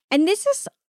 And this is,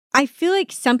 I feel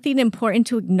like, something important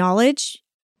to acknowledge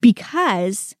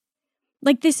because,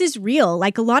 like, this is real.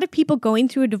 Like, a lot of people going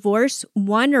through a divorce,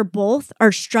 one or both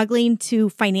are struggling to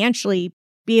financially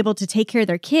be able to take care of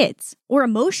their kids or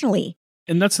emotionally.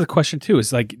 And that's the question too,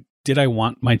 is like, did I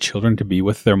want my children to be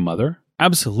with their mother?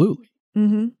 Absolutely.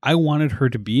 I wanted her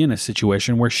to be in a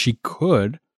situation where she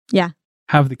could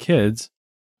have the kids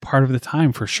part of the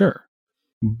time for sure.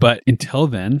 But until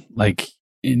then, like,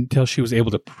 until she was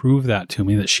able to prove that to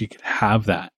me, that she could have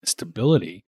that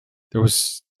stability, there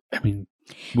was, I mean,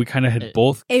 we kind of had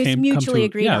both it was mutually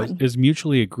agreed on. It was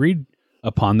mutually agreed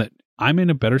upon that I'm in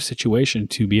a better situation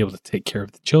to be able to take care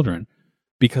of the children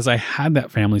because I had that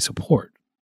family support.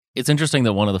 It's interesting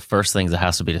that one of the first things that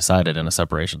has to be decided in a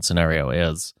separation scenario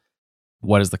is,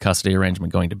 what is the custody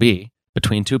arrangement going to be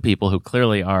between two people who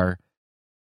clearly are,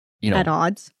 at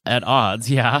odds? At odds,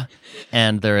 yeah.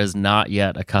 And there is not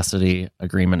yet a custody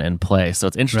agreement in place. So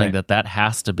it's interesting that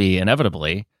has to be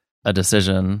inevitably a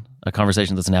decision, a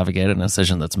conversation that's navigated, and a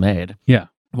decision that's made. Yeah.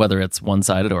 Whether it's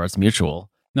one-sided or it's mutual.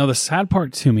 Now, the sad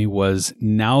part to me was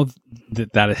now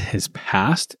that has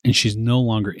passed and she's no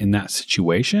longer in that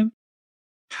situation,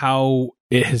 how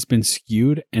it has been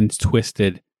skewed and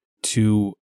twisted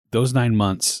to those 9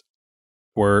 months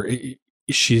where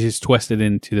she's twisted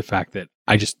into the fact that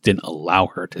I just didn't allow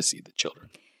her to see the children.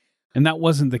 And that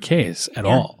wasn't the case at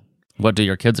all. What do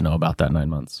your kids know about that 9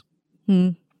 months?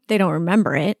 They don't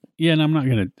remember it. Yeah,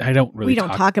 and I don't really we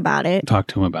don't talk about it. Talk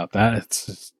to them about that. It's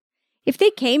just, if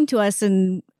they came to us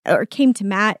or came to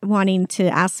Matt wanting to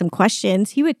ask some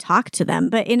questions, he would talk to them,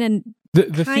 but in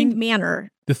a kind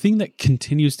manner. The thing that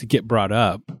continues to get brought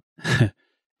up,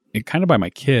 kind of by my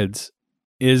kids,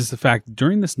 is the fact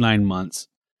during this 9 months,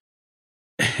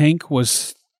 Hank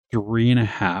was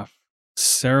 3.5,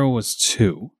 Sarah was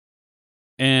 2,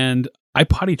 and I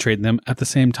potty trained them at the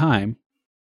same time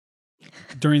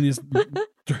during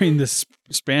this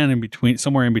span in between,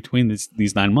 somewhere in between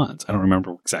these 9 months. I don't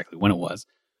remember exactly when it was,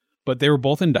 but they were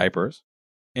both in diapers,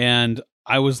 and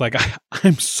I was like,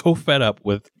 I'm so fed up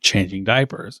with changing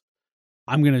diapers.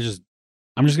 I'm just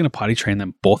going to potty train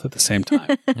them both at the same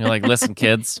time. You're like, listen,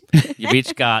 kids, you've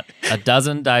each got a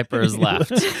dozen diapers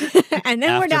left. And then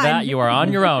After we're done. that, you are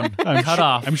on your own. Cut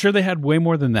off. I'm sure they had way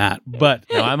more than that, but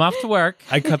no, I'm off to work.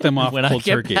 I cut them off when cold I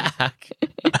get turkey. Back.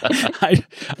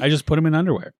 I just put them in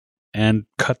underwear and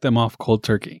cut them off cold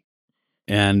turkey.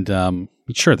 And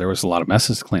sure, there was a lot of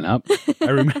messes to clean up.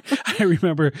 I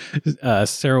remember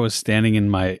Sarah was standing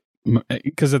in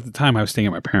because at the time I was staying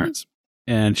at my parents',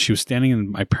 and she was standing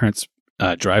in my parents'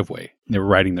 driveway. They were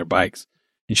riding their bikes,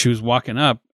 and she was walking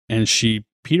up, and she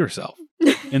peed herself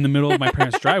in the middle of my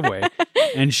parents' driveway,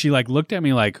 and she looked at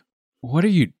me like, "What are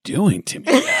you doing to me,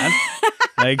 Dad?"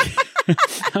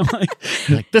 I'm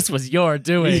like, this was your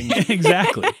doing.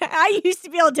 Exactly. I used to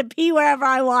be able to pee wherever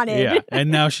I wanted. Yeah, and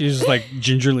now she's just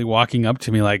gingerly walking up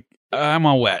to me like, I'm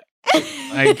all wet.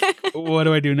 What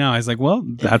do I do now? I was like, well,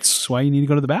 that's why you need to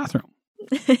go to the bathroom.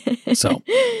 So,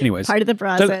 anyways, part of the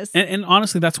process. And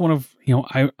honestly, that's one of,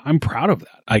 I'm proud of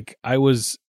that. I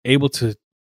was able to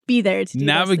be there to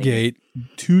navigate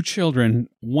 2 children,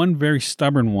 one very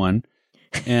stubborn one,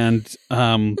 and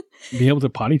be able to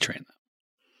potty train them.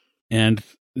 And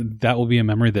that will be a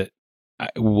memory that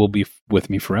will be with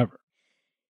me forever.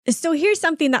 So here's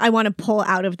something that I want to pull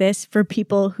out of this for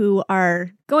people who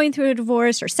are going through a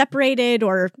divorce or separated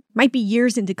or might be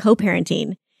years into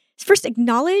co-parenting. First,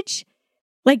 acknowledge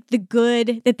the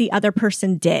good that the other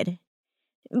person did.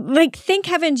 Thank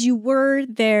heavens you were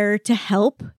there to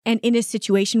help and in a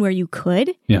situation where you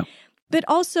could. Yeah. But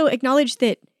also acknowledge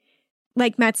that,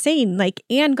 like Matt's saying,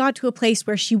 Anne got to a place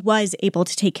where she was able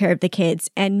to take care of the kids,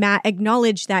 and Matt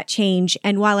acknowledged that change.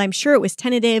 And while I'm sure it was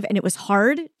tentative and it was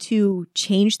hard to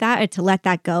change that and to let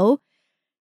that go,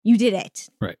 you did it.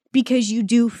 Right. Because you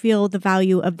do feel the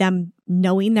value of them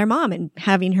knowing their mom and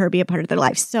having her be a part of their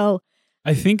life. So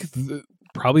I think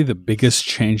probably the biggest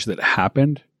change that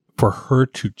happened for her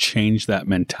to change that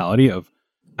mentality of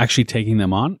actually taking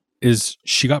them on is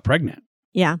she got pregnant.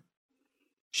 Yeah.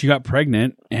 She got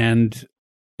pregnant, and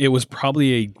it was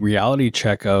probably a reality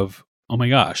check of, oh my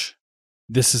gosh,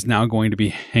 this is now going to be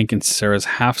Hank and Sarah's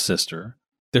half-sister.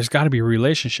 There's got to be a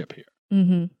relationship here.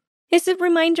 Mm-hmm. It's a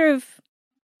reminder of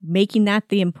making that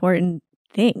the important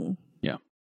thing. Yeah.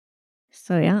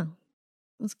 So, yeah.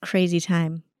 It was a crazy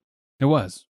time. It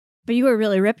was. But you were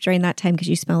really ripped during that time because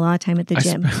you spent a lot of time at the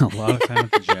gym. I spent a lot of time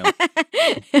at the gym.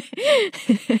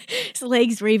 His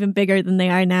legs were even bigger than they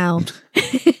are now.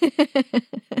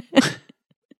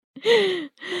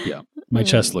 Yeah. My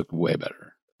chest looked way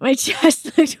better. My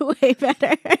chest looked way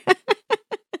better.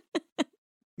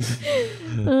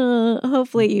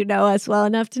 Hopefully you know us well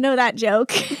enough to know that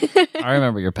joke. I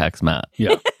remember your pecs, Matt.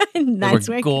 Yeah. That's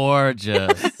they were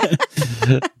gorgeous.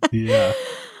 Yeah.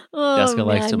 Oh, Jessica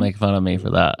likes to man. make fun of me for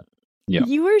that. Yeah.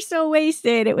 You were so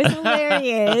wasted. It was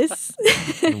hilarious.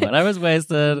 When I was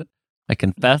wasted, I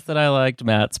confessed that I liked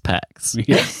Matt's pecs.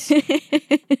 Yes.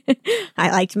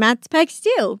 I liked Matt's pecs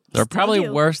too. There are probably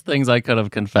worse things I could have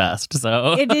confessed.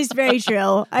 So It is very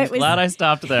true. I'm glad I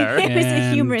stopped there. It was a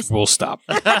And humorous. We'll stop.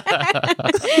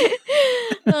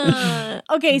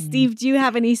 Okay, Steve, do you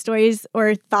have any stories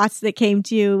or thoughts that came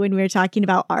to you when we were talking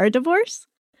about our divorce?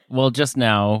 Well, just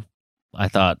now, I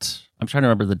thought, I'm trying to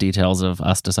remember the details of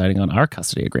us deciding on our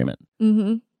custody agreement.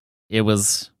 Mm-hmm. It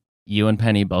was you and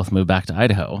Penny both moved back to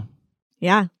Idaho,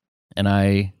 Yeah. and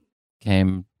I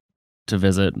came to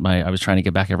visit. I was trying to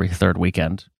get back every third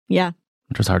weekend, Yeah.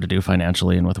 which was hard to do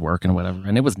financially and with work and whatever.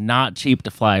 And it was not cheap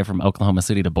to fly from Oklahoma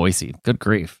City to Boise. Good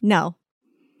grief. No.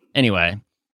 Anyway,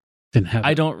 Didn't have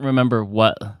I don't remember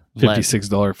what led-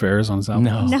 $56 fares on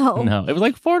Southwest. No. It was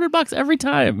like $400 every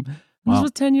time. Wow. This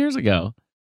was 10 years ago.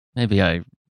 Maybe I'm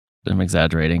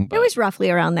exaggerating. But, It was roughly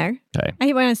around there. Okay.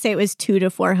 I want to say it was 200 to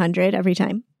 400 every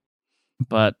time.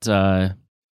 But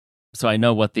so I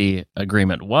know what the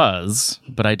agreement was,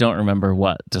 but I don't remember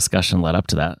what discussion led up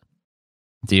to that.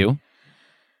 Do you?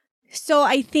 So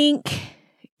I think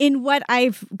in what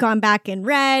I've gone back and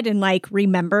read and like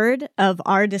remembered of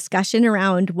our discussion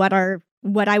around what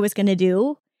I was going to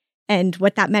do and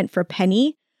what that meant for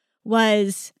Penny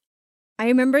was I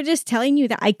remember just telling you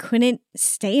that I couldn't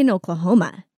stay in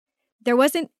Oklahoma. There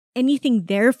wasn't anything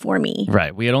there for me.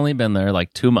 Right. We had only been there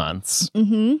like 2 months.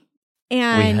 Mm-hmm.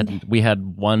 And We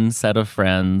had one set of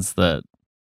friends that,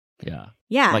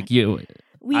 yeah, like you.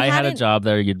 I had a job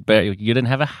there. You didn't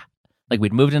have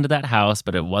we'd moved into that house,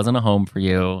 but it wasn't a home for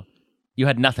you. You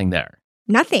had nothing there.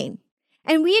 Nothing.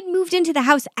 And we had moved into the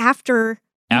house after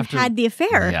you had the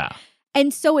affair. Yeah.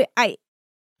 And so I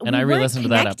re-listened to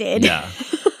that. Connected. Yeah.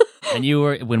 And you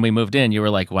were, when we moved in, you were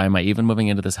like, why am I even moving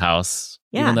into this house?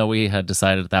 Yeah. Even though we had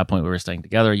decided at that point we were staying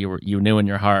together, you knew in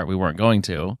your heart we weren't going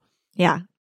to. Yeah.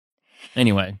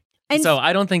 Anyway. And so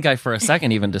I don't think I for a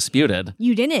second even disputed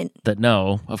you didn't. that.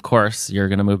 No, of course you're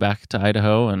going to move back to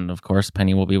Idaho, and of course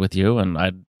Penny will be with you. And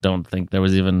I don't think there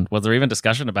was there even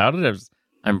discussion about it?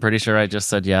 I'm pretty sure I just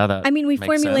said, yeah, that I mean, we makes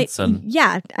formulate. sense,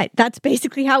 and That's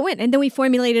basically how it went. And then we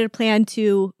formulated a plan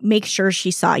to make sure she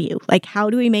saw you. Like,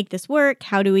 how do we make this work?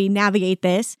 How do we navigate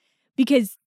this?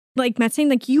 Because, like Matt's saying,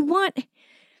 like you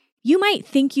might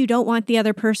think you don't want the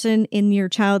other person in your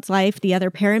child's life, the other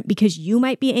parent, because you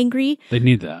might be angry. They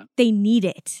need that. They need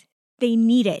it. They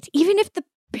need it. Even if the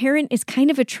parent is kind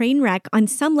of a train wreck, on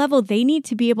some level, they need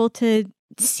to be able to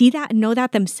see that and know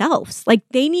that themselves. Like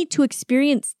they need to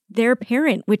experience their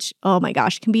parent, which, oh my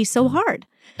gosh, can be so hard.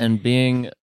 And being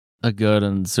a good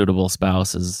and suitable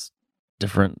spouse is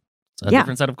different.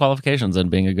 Different set of qualifications than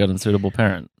being a good and suitable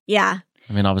parent. Yeah.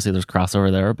 I mean, obviously there's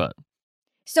crossover there, but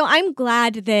So I'm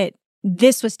glad that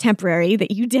this was temporary,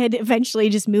 that you did eventually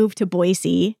just move to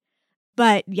Boise.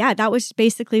 But yeah, that was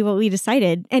basically what we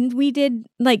decided. And we did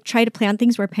like try to plan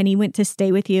things where Penny went to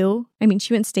stay with you. I mean,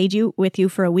 she went and stayed with you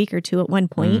for a week or two at one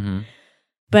point. Mm-hmm.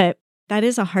 But that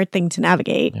is a hard thing to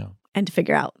navigate and to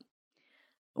figure out.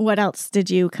 What else did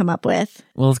you come up with?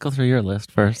 Well, let's go through your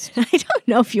list first. I don't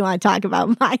know if you want to talk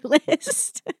about my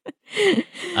list.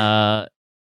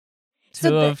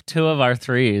 Two of our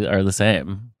three are the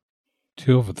same.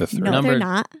 2 of the 3. No, they're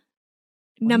not.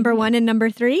 Number 1 and number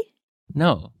 3?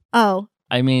 No. Oh.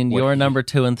 I mean, What? your number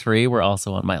 2 and 3 were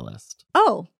also on my list.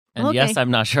 Oh. And okay. yes,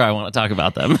 I'm not sure I want to talk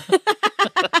about them.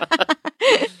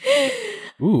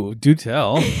 Ooh, do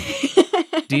tell.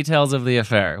 Details of the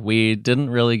affair. We didn't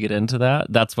really get into that.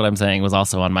 That's what I'm saying was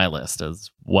also on my list,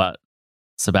 is what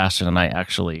Sebastian and I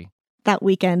actually...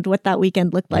 what that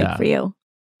weekend looked like for you.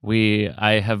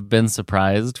 I have been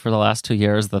surprised for the last 2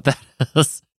 years that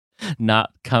has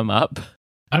not come up.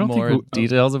 I don't More think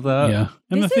details of that. Yeah.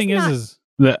 And This the thing is not- is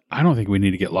that I don't think we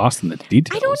need to get lost in the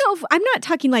details. I don't know if I'm not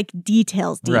talking like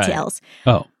details. Right.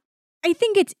 Oh. I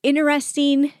think it's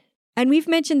interesting, and we've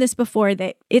mentioned this before,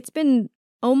 that it's been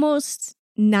almost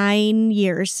 9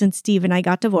 years since Steve and I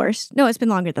got divorced. No, it's been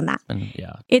longer than that. And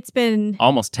yeah. It's been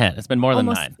Almost 10. It's been more than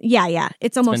 9. Yeah.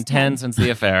 It's almost been 10 since the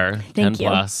affair. Thank 10 you.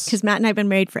 plus. Because Matt and I have been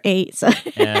married for 8. So.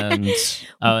 And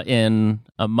in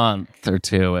a month or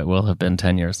two, it will have been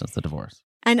 10 years since the divorce.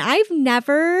 And I've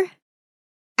never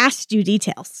asked you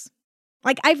details.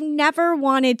 Like, I've never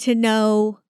wanted to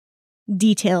know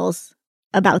details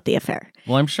about the affair.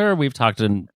 Well, I'm sure we've talked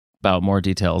about more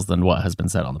details than what has been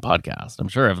said on the podcast. I'm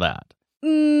sure of that.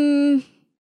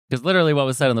 Because literally what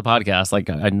was said on the podcast, like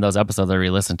in those episodes I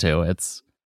re-listened to,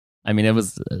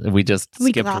 we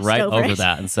skipped right over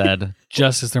that and said,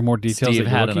 just is there more details? Steve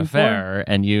had an affair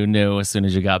and you knew as soon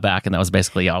as you got back, and that was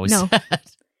basically all we said.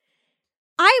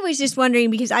 I was just wondering,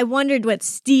 because I wondered what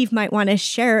Steve might want to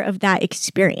share of that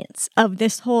experience, of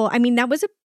this whole, that was a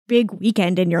big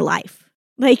weekend in your life.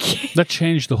 Like, that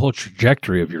changed the whole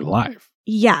trajectory of your life.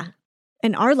 Yeah.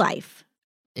 And our life.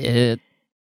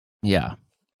 Yeah.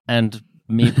 And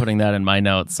me putting that in my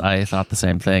notes, I thought the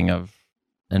same thing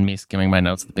and me skimming my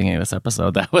notes at the beginning of this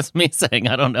episode. That was me saying,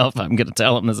 I don't know if I'm going to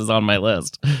tell him this is on my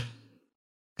list.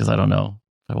 Because I don't know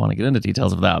if I want to get into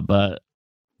details of that. But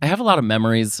I have a lot of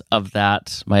memories of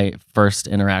that, my first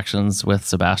interactions with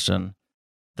Sebastian,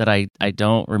 that I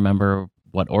don't remember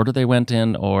what order they went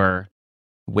in or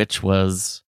which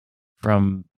was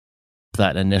from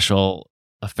that initial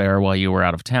affair while you were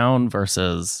out of town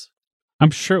versus... I'm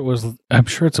sure it's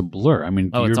a blur.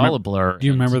 It's all a blur. Do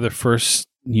you remember the first,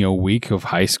 week of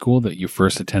high school that you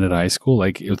first attended high school?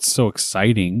 Like, it's so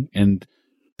exciting, and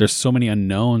there's so many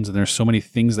unknowns, and there's so many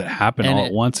things that happen all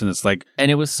at once, and it's like...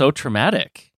 And it was so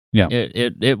traumatic. Yeah.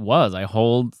 It was. I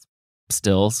hold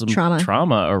still some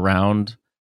trauma around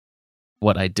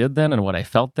what I did then and what I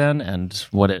felt then and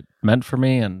what it meant for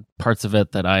me, and parts of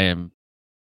it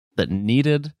that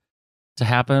needed to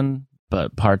happen,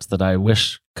 but parts that I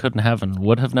wish couldn't have and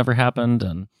would have never happened.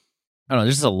 And I don't know,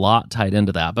 there's just a lot tied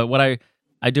into that. But what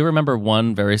I do remember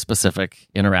one very specific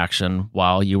interaction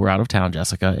while you were out of town,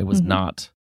 Jessica. It was not,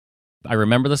 I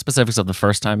remember the specifics of the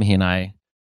first time he and I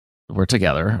were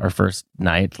together, our first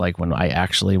night, like when I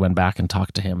actually went back and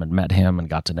talked to him and met him and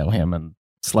got to know him and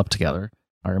slept together.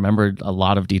 I remembered a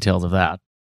lot of details of that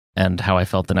and how I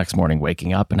felt the next morning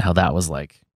waking up and how that was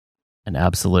like an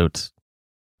absolute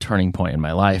turning point in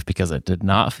my life, because it did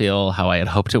not feel how I had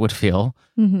hoped it would feel.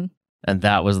 And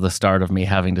that was the start of me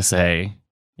having to say,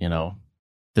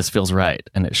 this feels right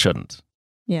and it shouldn't.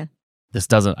 Yeah. This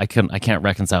doesn't, I can't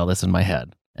reconcile this in my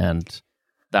head. And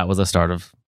that was the start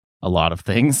of a lot of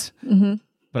things.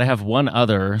 But I have one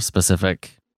other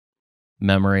specific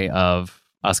memory of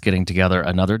us getting together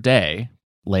another day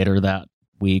later that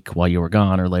week while you were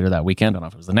gone, or later that weekend. I don't know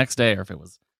if it was the next day or if it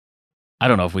was, I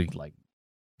don't know if we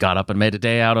got up and made a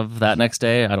day out of that next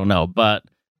day. I don't know. But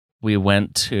we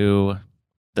went to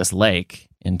this lake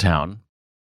in town.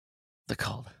 What's it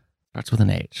called? Starts with an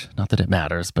H. Not that it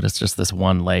matters, but it's just this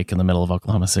one lake in the middle of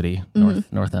Oklahoma City,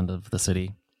 north end of the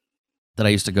city, that I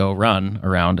used to go run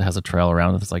around. It has a trail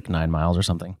around it. It's like 9 miles or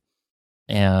something.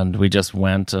 And we just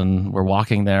went and we're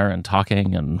walking there and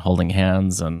talking and holding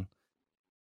hands and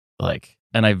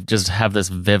I just have this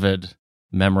vivid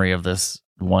memory of this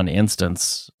one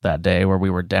instance that day where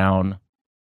we were down,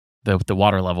 the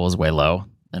water level was way low,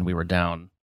 and we were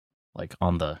down like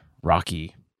on the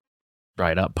rocky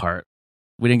dried up part.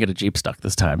 We didn't get a Jeep stuck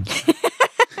this time.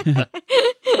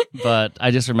 But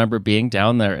I just remember being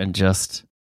down there and just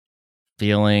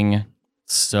feeling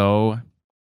so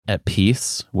at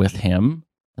peace with him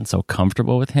and so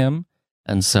comfortable with him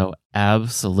and so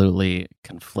absolutely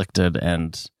conflicted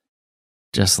and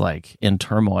just like in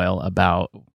turmoil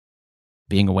about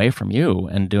being away from you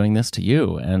and doing this to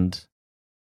you. And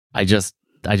I just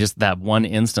that one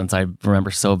instance I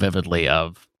remember so vividly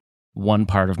of one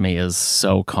part of me is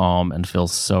so calm and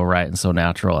feels so right and so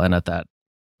natural. And at that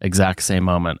exact same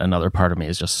moment, another part of me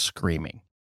is just screaming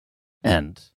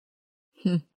and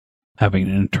having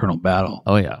an internal battle.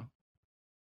 Oh, yeah.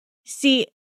 See,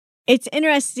 it's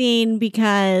interesting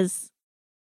because,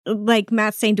 like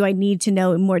Matt's saying, do I need to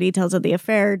know more details of the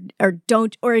affair or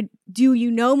do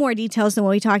you know more details than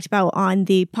what we talked about on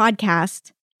the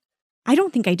podcast? I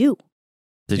don't think I do.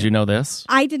 Did you know this?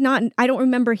 I did not. I don't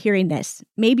remember hearing this.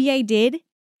 Maybe I did,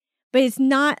 but it's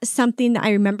not something that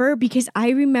I remember because I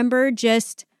remember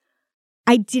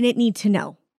I didn't need to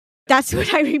know. That's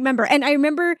what I remember. And I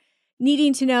remember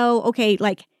needing to know, okay,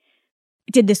 like,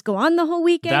 did this go on the whole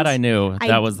weekend? That I knew.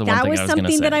 That was the one thing I was going to say. That was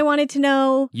something that I wanted to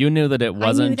know. You knew that it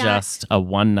wasn't just a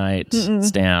one-night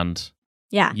stand.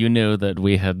 Yeah. You knew that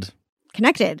we had...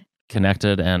 Connected.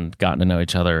 connected and gotten to know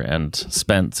each other and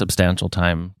spent substantial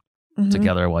time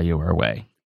together while you were away.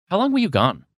 How long were you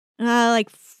gone? Like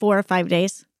 4 or 5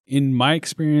 days. In my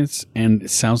experience, and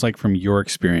it sounds like from your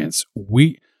experience,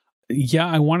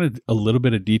 I wanted a little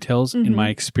bit of details in my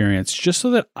experience just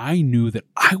so that I knew that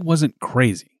I wasn't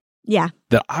crazy. Yeah.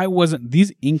 That I wasn't,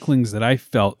 these inklings that I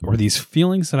felt or these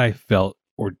feelings that I felt,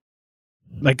 or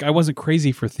like I wasn't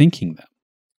crazy for thinking them.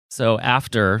 So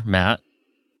after, Matt,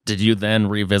 did you then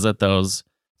revisit those?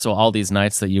 So all these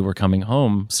nights that you were coming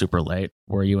home super late,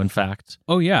 were you in fact?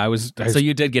 Oh yeah, So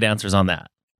you did get answers on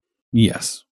that?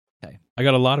 Yes. Okay. I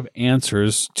got a lot of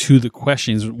answers to the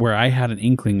questions where I had an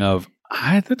inkling of,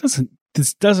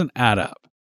 this doesn't add up.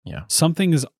 Yeah.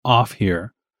 Something is off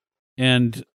here.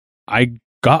 And I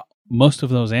got most of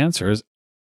those answers.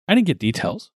 I didn't get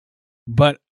details,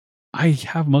 but I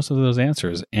have most of those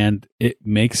answers, and it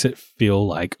makes it feel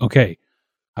like, okay,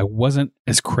 I wasn't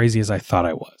as crazy as I thought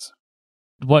I was.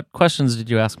 What questions did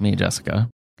you ask me, Jessica?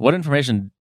 What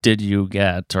information did you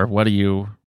get, or what do you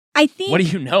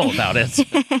know about it?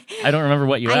 I don't remember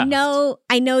what you asked.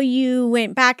 I know you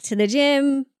went back to the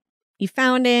gym, you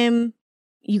found him,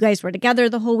 you guys were together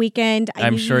the whole weekend.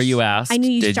 I'm sure you asked. I knew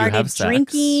you did started you have sex?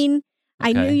 drinking. Okay.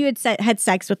 I knew you had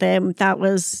sex with him. That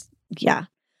was, yeah.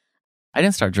 I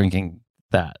didn't start drinking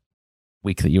that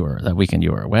weekend you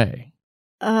were away.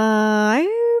 I'm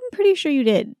pretty sure you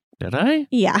did. Did I?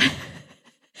 Yeah.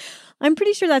 I'm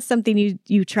pretty sure that's something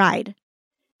you tried.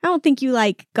 I don't think you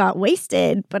got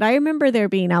wasted, but I remember there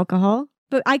being alcohol.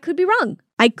 But I could be wrong.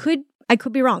 I could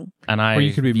be wrong. Or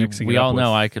you could be mixing we it up all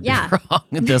know I could be wrong.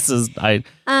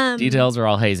 Details are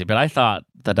all hazy, but I thought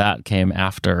that came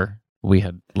after we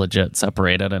had legit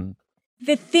separated. And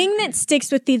the thing that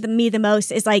sticks with me the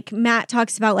most is Matt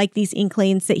talks about these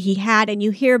inklings that he had, and you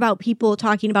hear about people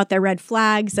talking about their red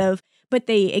flags but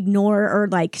they ignore or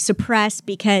suppress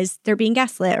because they're being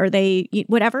gaslit or they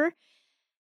whatever.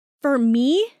 For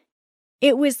me,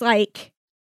 it was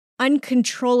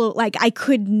uncontrollable. I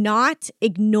could not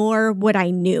ignore what I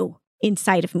knew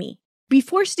inside of me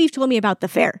before Steve told me about the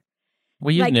fair.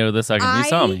 Well, you knew the second you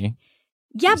saw me.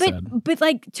 Yeah,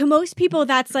 but to most people,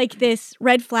 that's this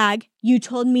red flag. You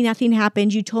told me nothing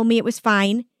happened. You told me it was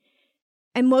fine.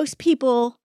 And most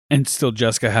people... And still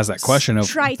Jessica has that question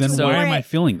of, then why am I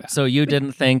feeling that? So you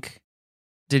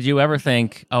did you ever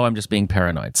think, oh, I'm just being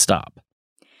paranoid? Stop.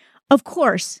 Of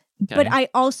course. Okay. But I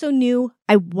also knew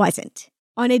I wasn't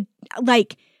on a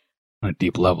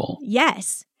deep level.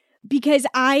 Yes. Because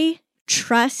I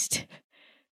trust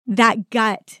that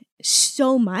gut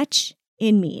so much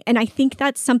in me. And I think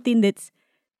that's something that's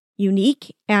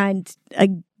unique and a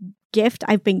gift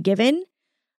I've been given.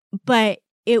 But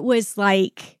it was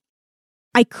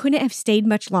I couldn't have stayed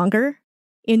much longer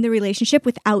in the relationship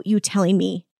without you telling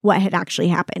me what had actually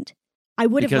happened. I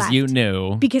would have left. Because you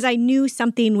knew. Because I knew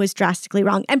something was drastically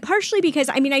wrong. And partially because,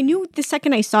 I knew the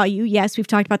second I saw you, yes, we've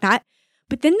talked about that.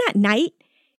 But then that night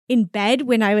in bed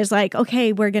when I was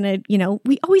okay, we're going to,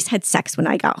 we always had sex when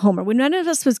I got home, or when none of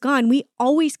us was gone, we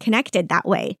always connected that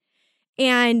way.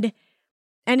 And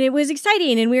it was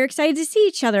exciting, and we were excited to see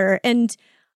each other, and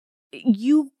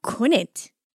you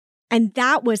couldn't. And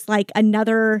that was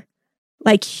another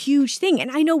huge thing. And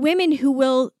I know women who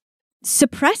will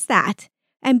suppress that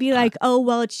and be oh,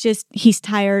 well, it's just he's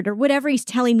tired or whatever he's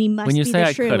telling me must be the truth. When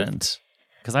you say I couldn't,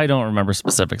 because I don't remember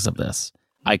specifics of this,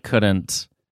 I couldn't.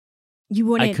 You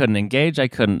wouldn't. I couldn't engage. I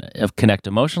couldn't connect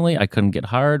emotionally. I couldn't get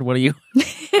hard. What are you?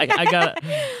 I got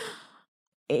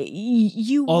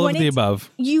you. All of the above.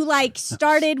 You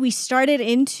started. We started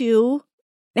into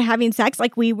having sex,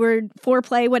 we were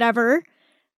foreplay, whatever,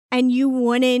 and you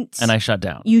wouldn't. And I shut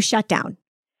down. You shut down.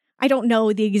 I don't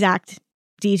know the exact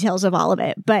details of all of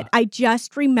it, but I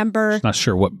just remember. Not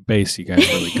sure what base you guys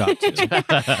really got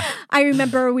to. I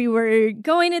remember we were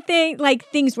going to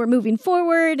things were moving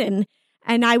forward, and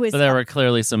I was. So there were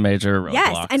clearly some major roadblocks.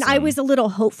 Yes, and I was a little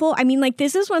hopeful.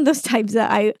 This is one of those times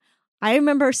that I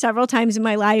remember several times in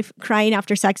my life crying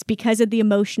after sex because of the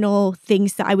emotional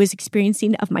things that I was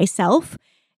experiencing of myself,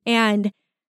 and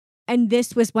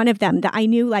this was one of them that I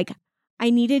knew I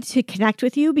needed to connect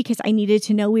with you because I needed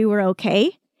to know we were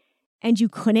okay. And you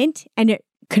couldn't, and it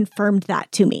confirmed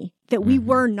that to me, that we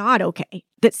were not okay,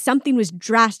 that something was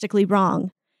drastically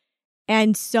wrong.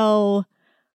 And so,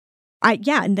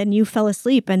 and then you fell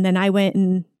asleep, and then I went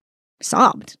and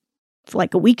sobbed for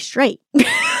a week straight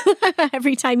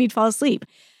every time you'd fall asleep.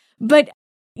 But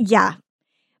yeah,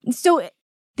 so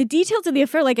the details of the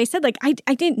affair, like I said,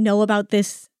 I didn't know about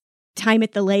this time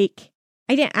at the lake.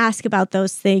 I didn't ask about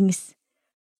those things.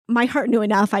 My heart knew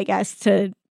enough, I guess,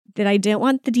 that I didn't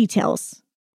want the details.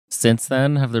 Since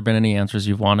then, have there been any answers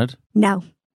you've wanted? No.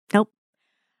 Nope.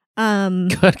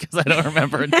 Good, because I don't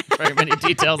remember very many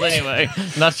details anyway.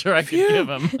 Not sure I could give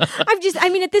them.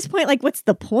 At this point, like, what's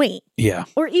the point? Yeah.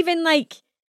 Or even like,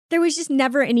 there was just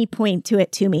never any point to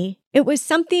it to me. It was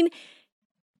something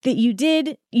that you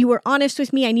did. You were honest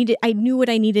with me. I knew what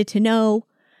I needed to know.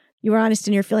 You were honest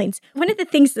in your feelings. One of the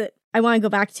things that I want to go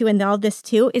back to in all this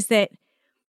too is that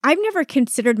I've never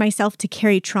considered myself to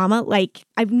carry trauma. Like,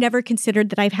 I've never considered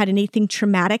that I've had anything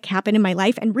traumatic happen in my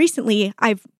life. And recently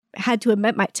I've had to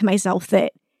admit to myself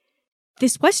that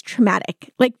this was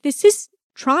traumatic. Like, this is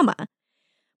trauma.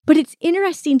 But it's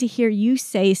interesting to hear you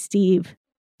say, Steve,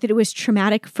 that it was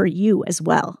traumatic for you as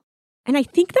well. And I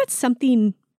think that's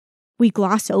something we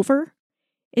gloss over,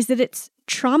 is that it's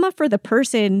trauma for the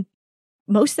person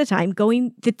most of the time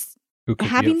that's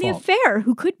having the affair,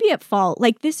 who could be at fault.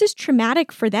 Like, this is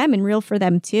traumatic for them and real for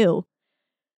them too.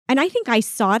 And I think I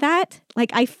saw that.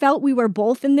 Like, I felt we were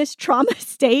both in this trauma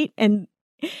state, and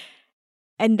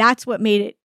that's what made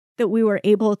it that we were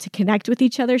able to connect with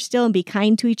each other still and be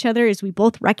kind to each other, is we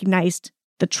both recognized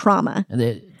the trauma.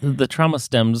 The trauma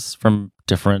stems from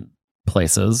different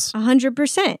places.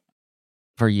 100%.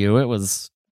 For you, it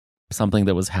was something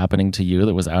that was happening to you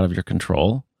that was out of your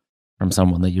control from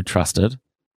someone that you trusted.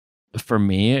 For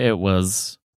me, it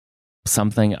was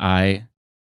something I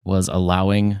was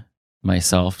allowing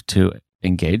myself to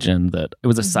engage in, that it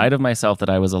was a side of myself that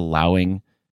I was letting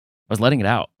it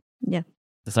out. Yeah.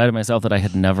 The side of myself that I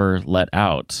had never let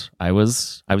out. I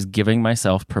was giving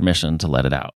myself permission to let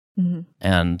it out. Mm-hmm.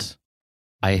 And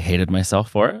I hated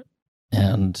myself for it.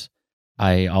 And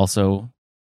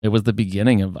it was the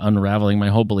beginning of unraveling my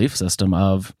whole belief system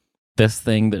of, this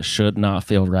thing that should not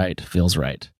feel right feels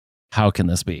right. How can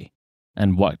this be?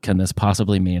 And what can this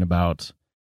possibly mean about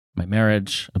my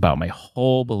marriage, about my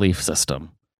whole belief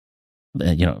system?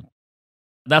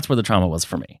 That's where the trauma was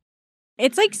for me.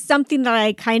 It's like something that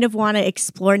I kind of want to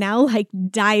explore now, like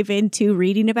dive into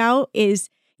reading about is,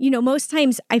 most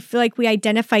times I feel like we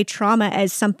identify trauma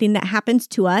as something that happens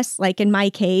to us, like in my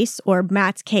case or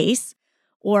Matt's case,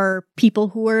 or people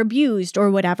who were abused or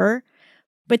whatever.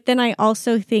 But then I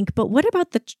also think, but what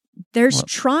about there's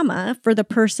trauma for the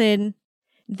person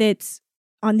that's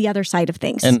on the other side of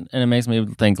things. And it makes me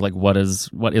think, like, what is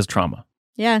trauma?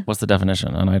 Yeah. What's the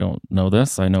definition? And I don't know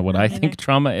this. I know what I think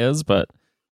trauma is, but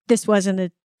this wasn't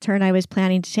a turn I was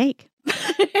planning to take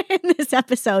in this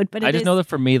episode. But I just know that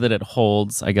for me, that it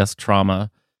holds, I guess, trauma,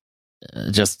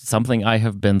 just something I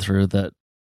have been through that,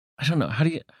 I don't know. How do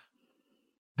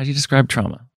you describe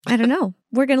trauma? I don't know.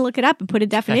 We're going to look it up and put a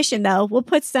definition, though. We'll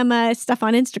put some stuff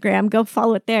on Instagram. Go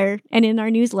follow it there and in our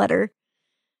newsletter,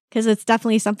 because it's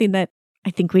definitely something that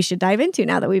I think we should dive into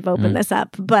now that we've opened this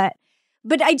up. But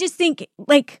I just think,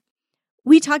 like,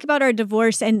 we talk about our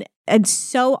divorce, and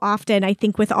so often, I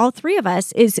think with all three of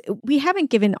us, is we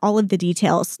haven't given all of the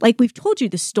details. Like, we've told you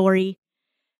the story.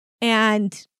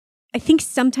 And I think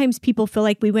sometimes people feel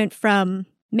like we went from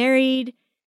married,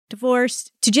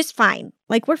 divorced, to just fine.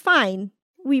 Like, we're fine.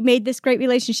 We made this great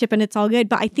relationship and it's all good.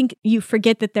 But I think you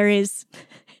forget that there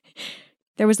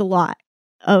was a lot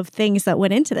of things that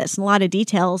went into this, and a lot of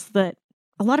details that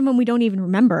a lot of them we don't even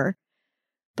remember,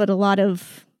 but a lot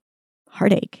of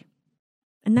heartache.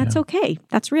 And that's okay.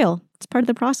 That's real. It's part of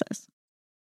the process.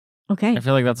 Okay. I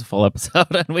feel like that's a full episode,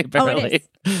 and we barely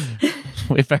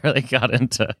got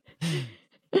into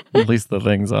at least the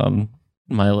things on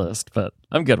my list, but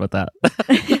I'm good with that.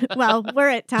 Well, we're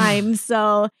at time,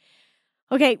 so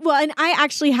okay. Well, and I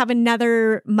actually have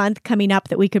another month coming up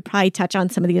that we could probably touch on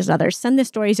some of these others. Send the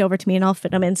stories over to me and I'll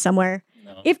fit them in somewhere.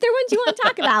 No. If they're ones you want to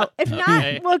talk about. If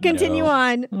not, we'll continue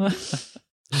on.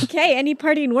 Okay. Any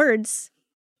parting words?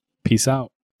 Peace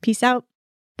out. Peace out,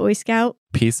 Boy Scout.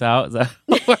 Peace out. Is that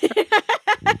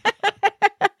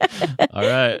all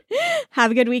right.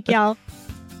 Have a good week, y'all.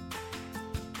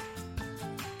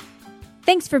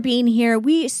 Thanks for being here.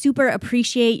 We super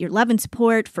appreciate your love and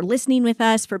support, for listening with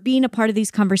us, for being a part of these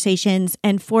conversations,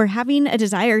 and for having a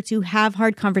desire to have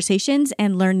hard conversations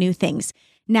and learn new things.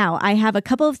 Now, I have a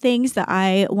couple of things that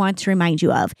I want to remind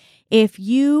you of. If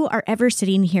you are ever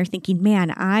sitting here thinking,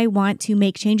 man, I want to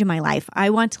make change in my life,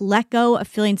 I want to let go of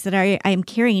feelings that I am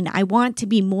carrying, I want to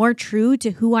be more true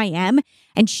to who I am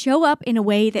and show up in a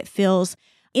way that feels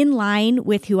in line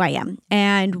with who I am,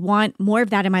 and want more of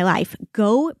that in my life,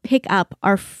 go pick up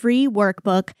our free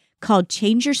workbook called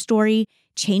Change Your Story,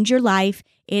 Change Your Life.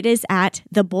 It is at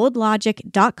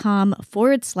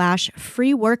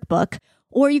theboldlogic.com/free workbook,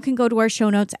 or you can go to our show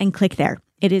notes and click there.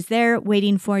 It is there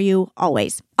waiting for you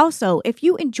always. Also, if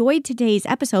you enjoyed today's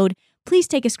episode, please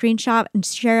take a screenshot and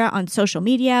share it on social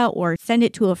media, or send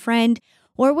it to a friend,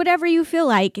 or whatever you feel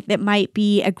like that might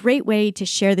be a great way to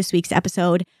share this week's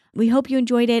episode. We hope you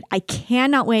enjoyed it. I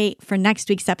cannot wait for next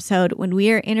week's episode when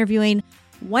we are interviewing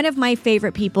one of my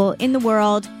favorite people in the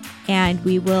world, and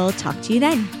we will talk to you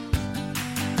then.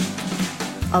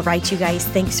 All right, you guys,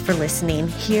 thanks for listening.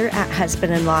 Here at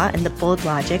Husband-in-Law and the Bold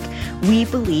Logic, we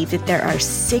believe that there are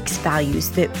 6 values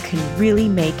that can really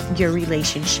make your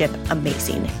relationship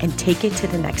amazing and take it to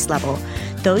the next level.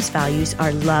 Those values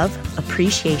are love,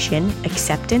 appreciation,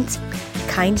 acceptance,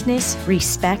 kindness,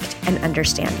 respect, and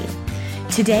understanding.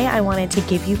 Today, I wanted to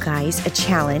give you guys a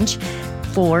challenge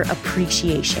for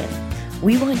appreciation.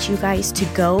 We want you guys to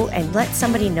go and let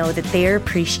somebody know that they're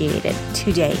appreciated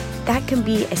today. That can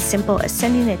be as simple as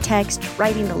sending a text,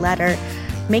 writing a letter,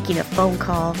 making a phone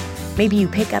call. Maybe you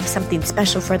pick up something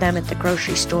special for them at the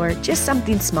grocery store, just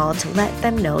something small to let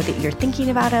them know that you're thinking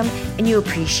about them and you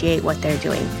appreciate what they're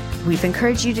doing. We've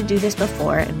encouraged you to do this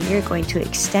before, and we are going to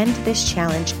extend this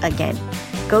challenge again.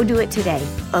 Go do it today.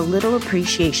 A little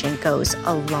appreciation goes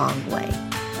a long way.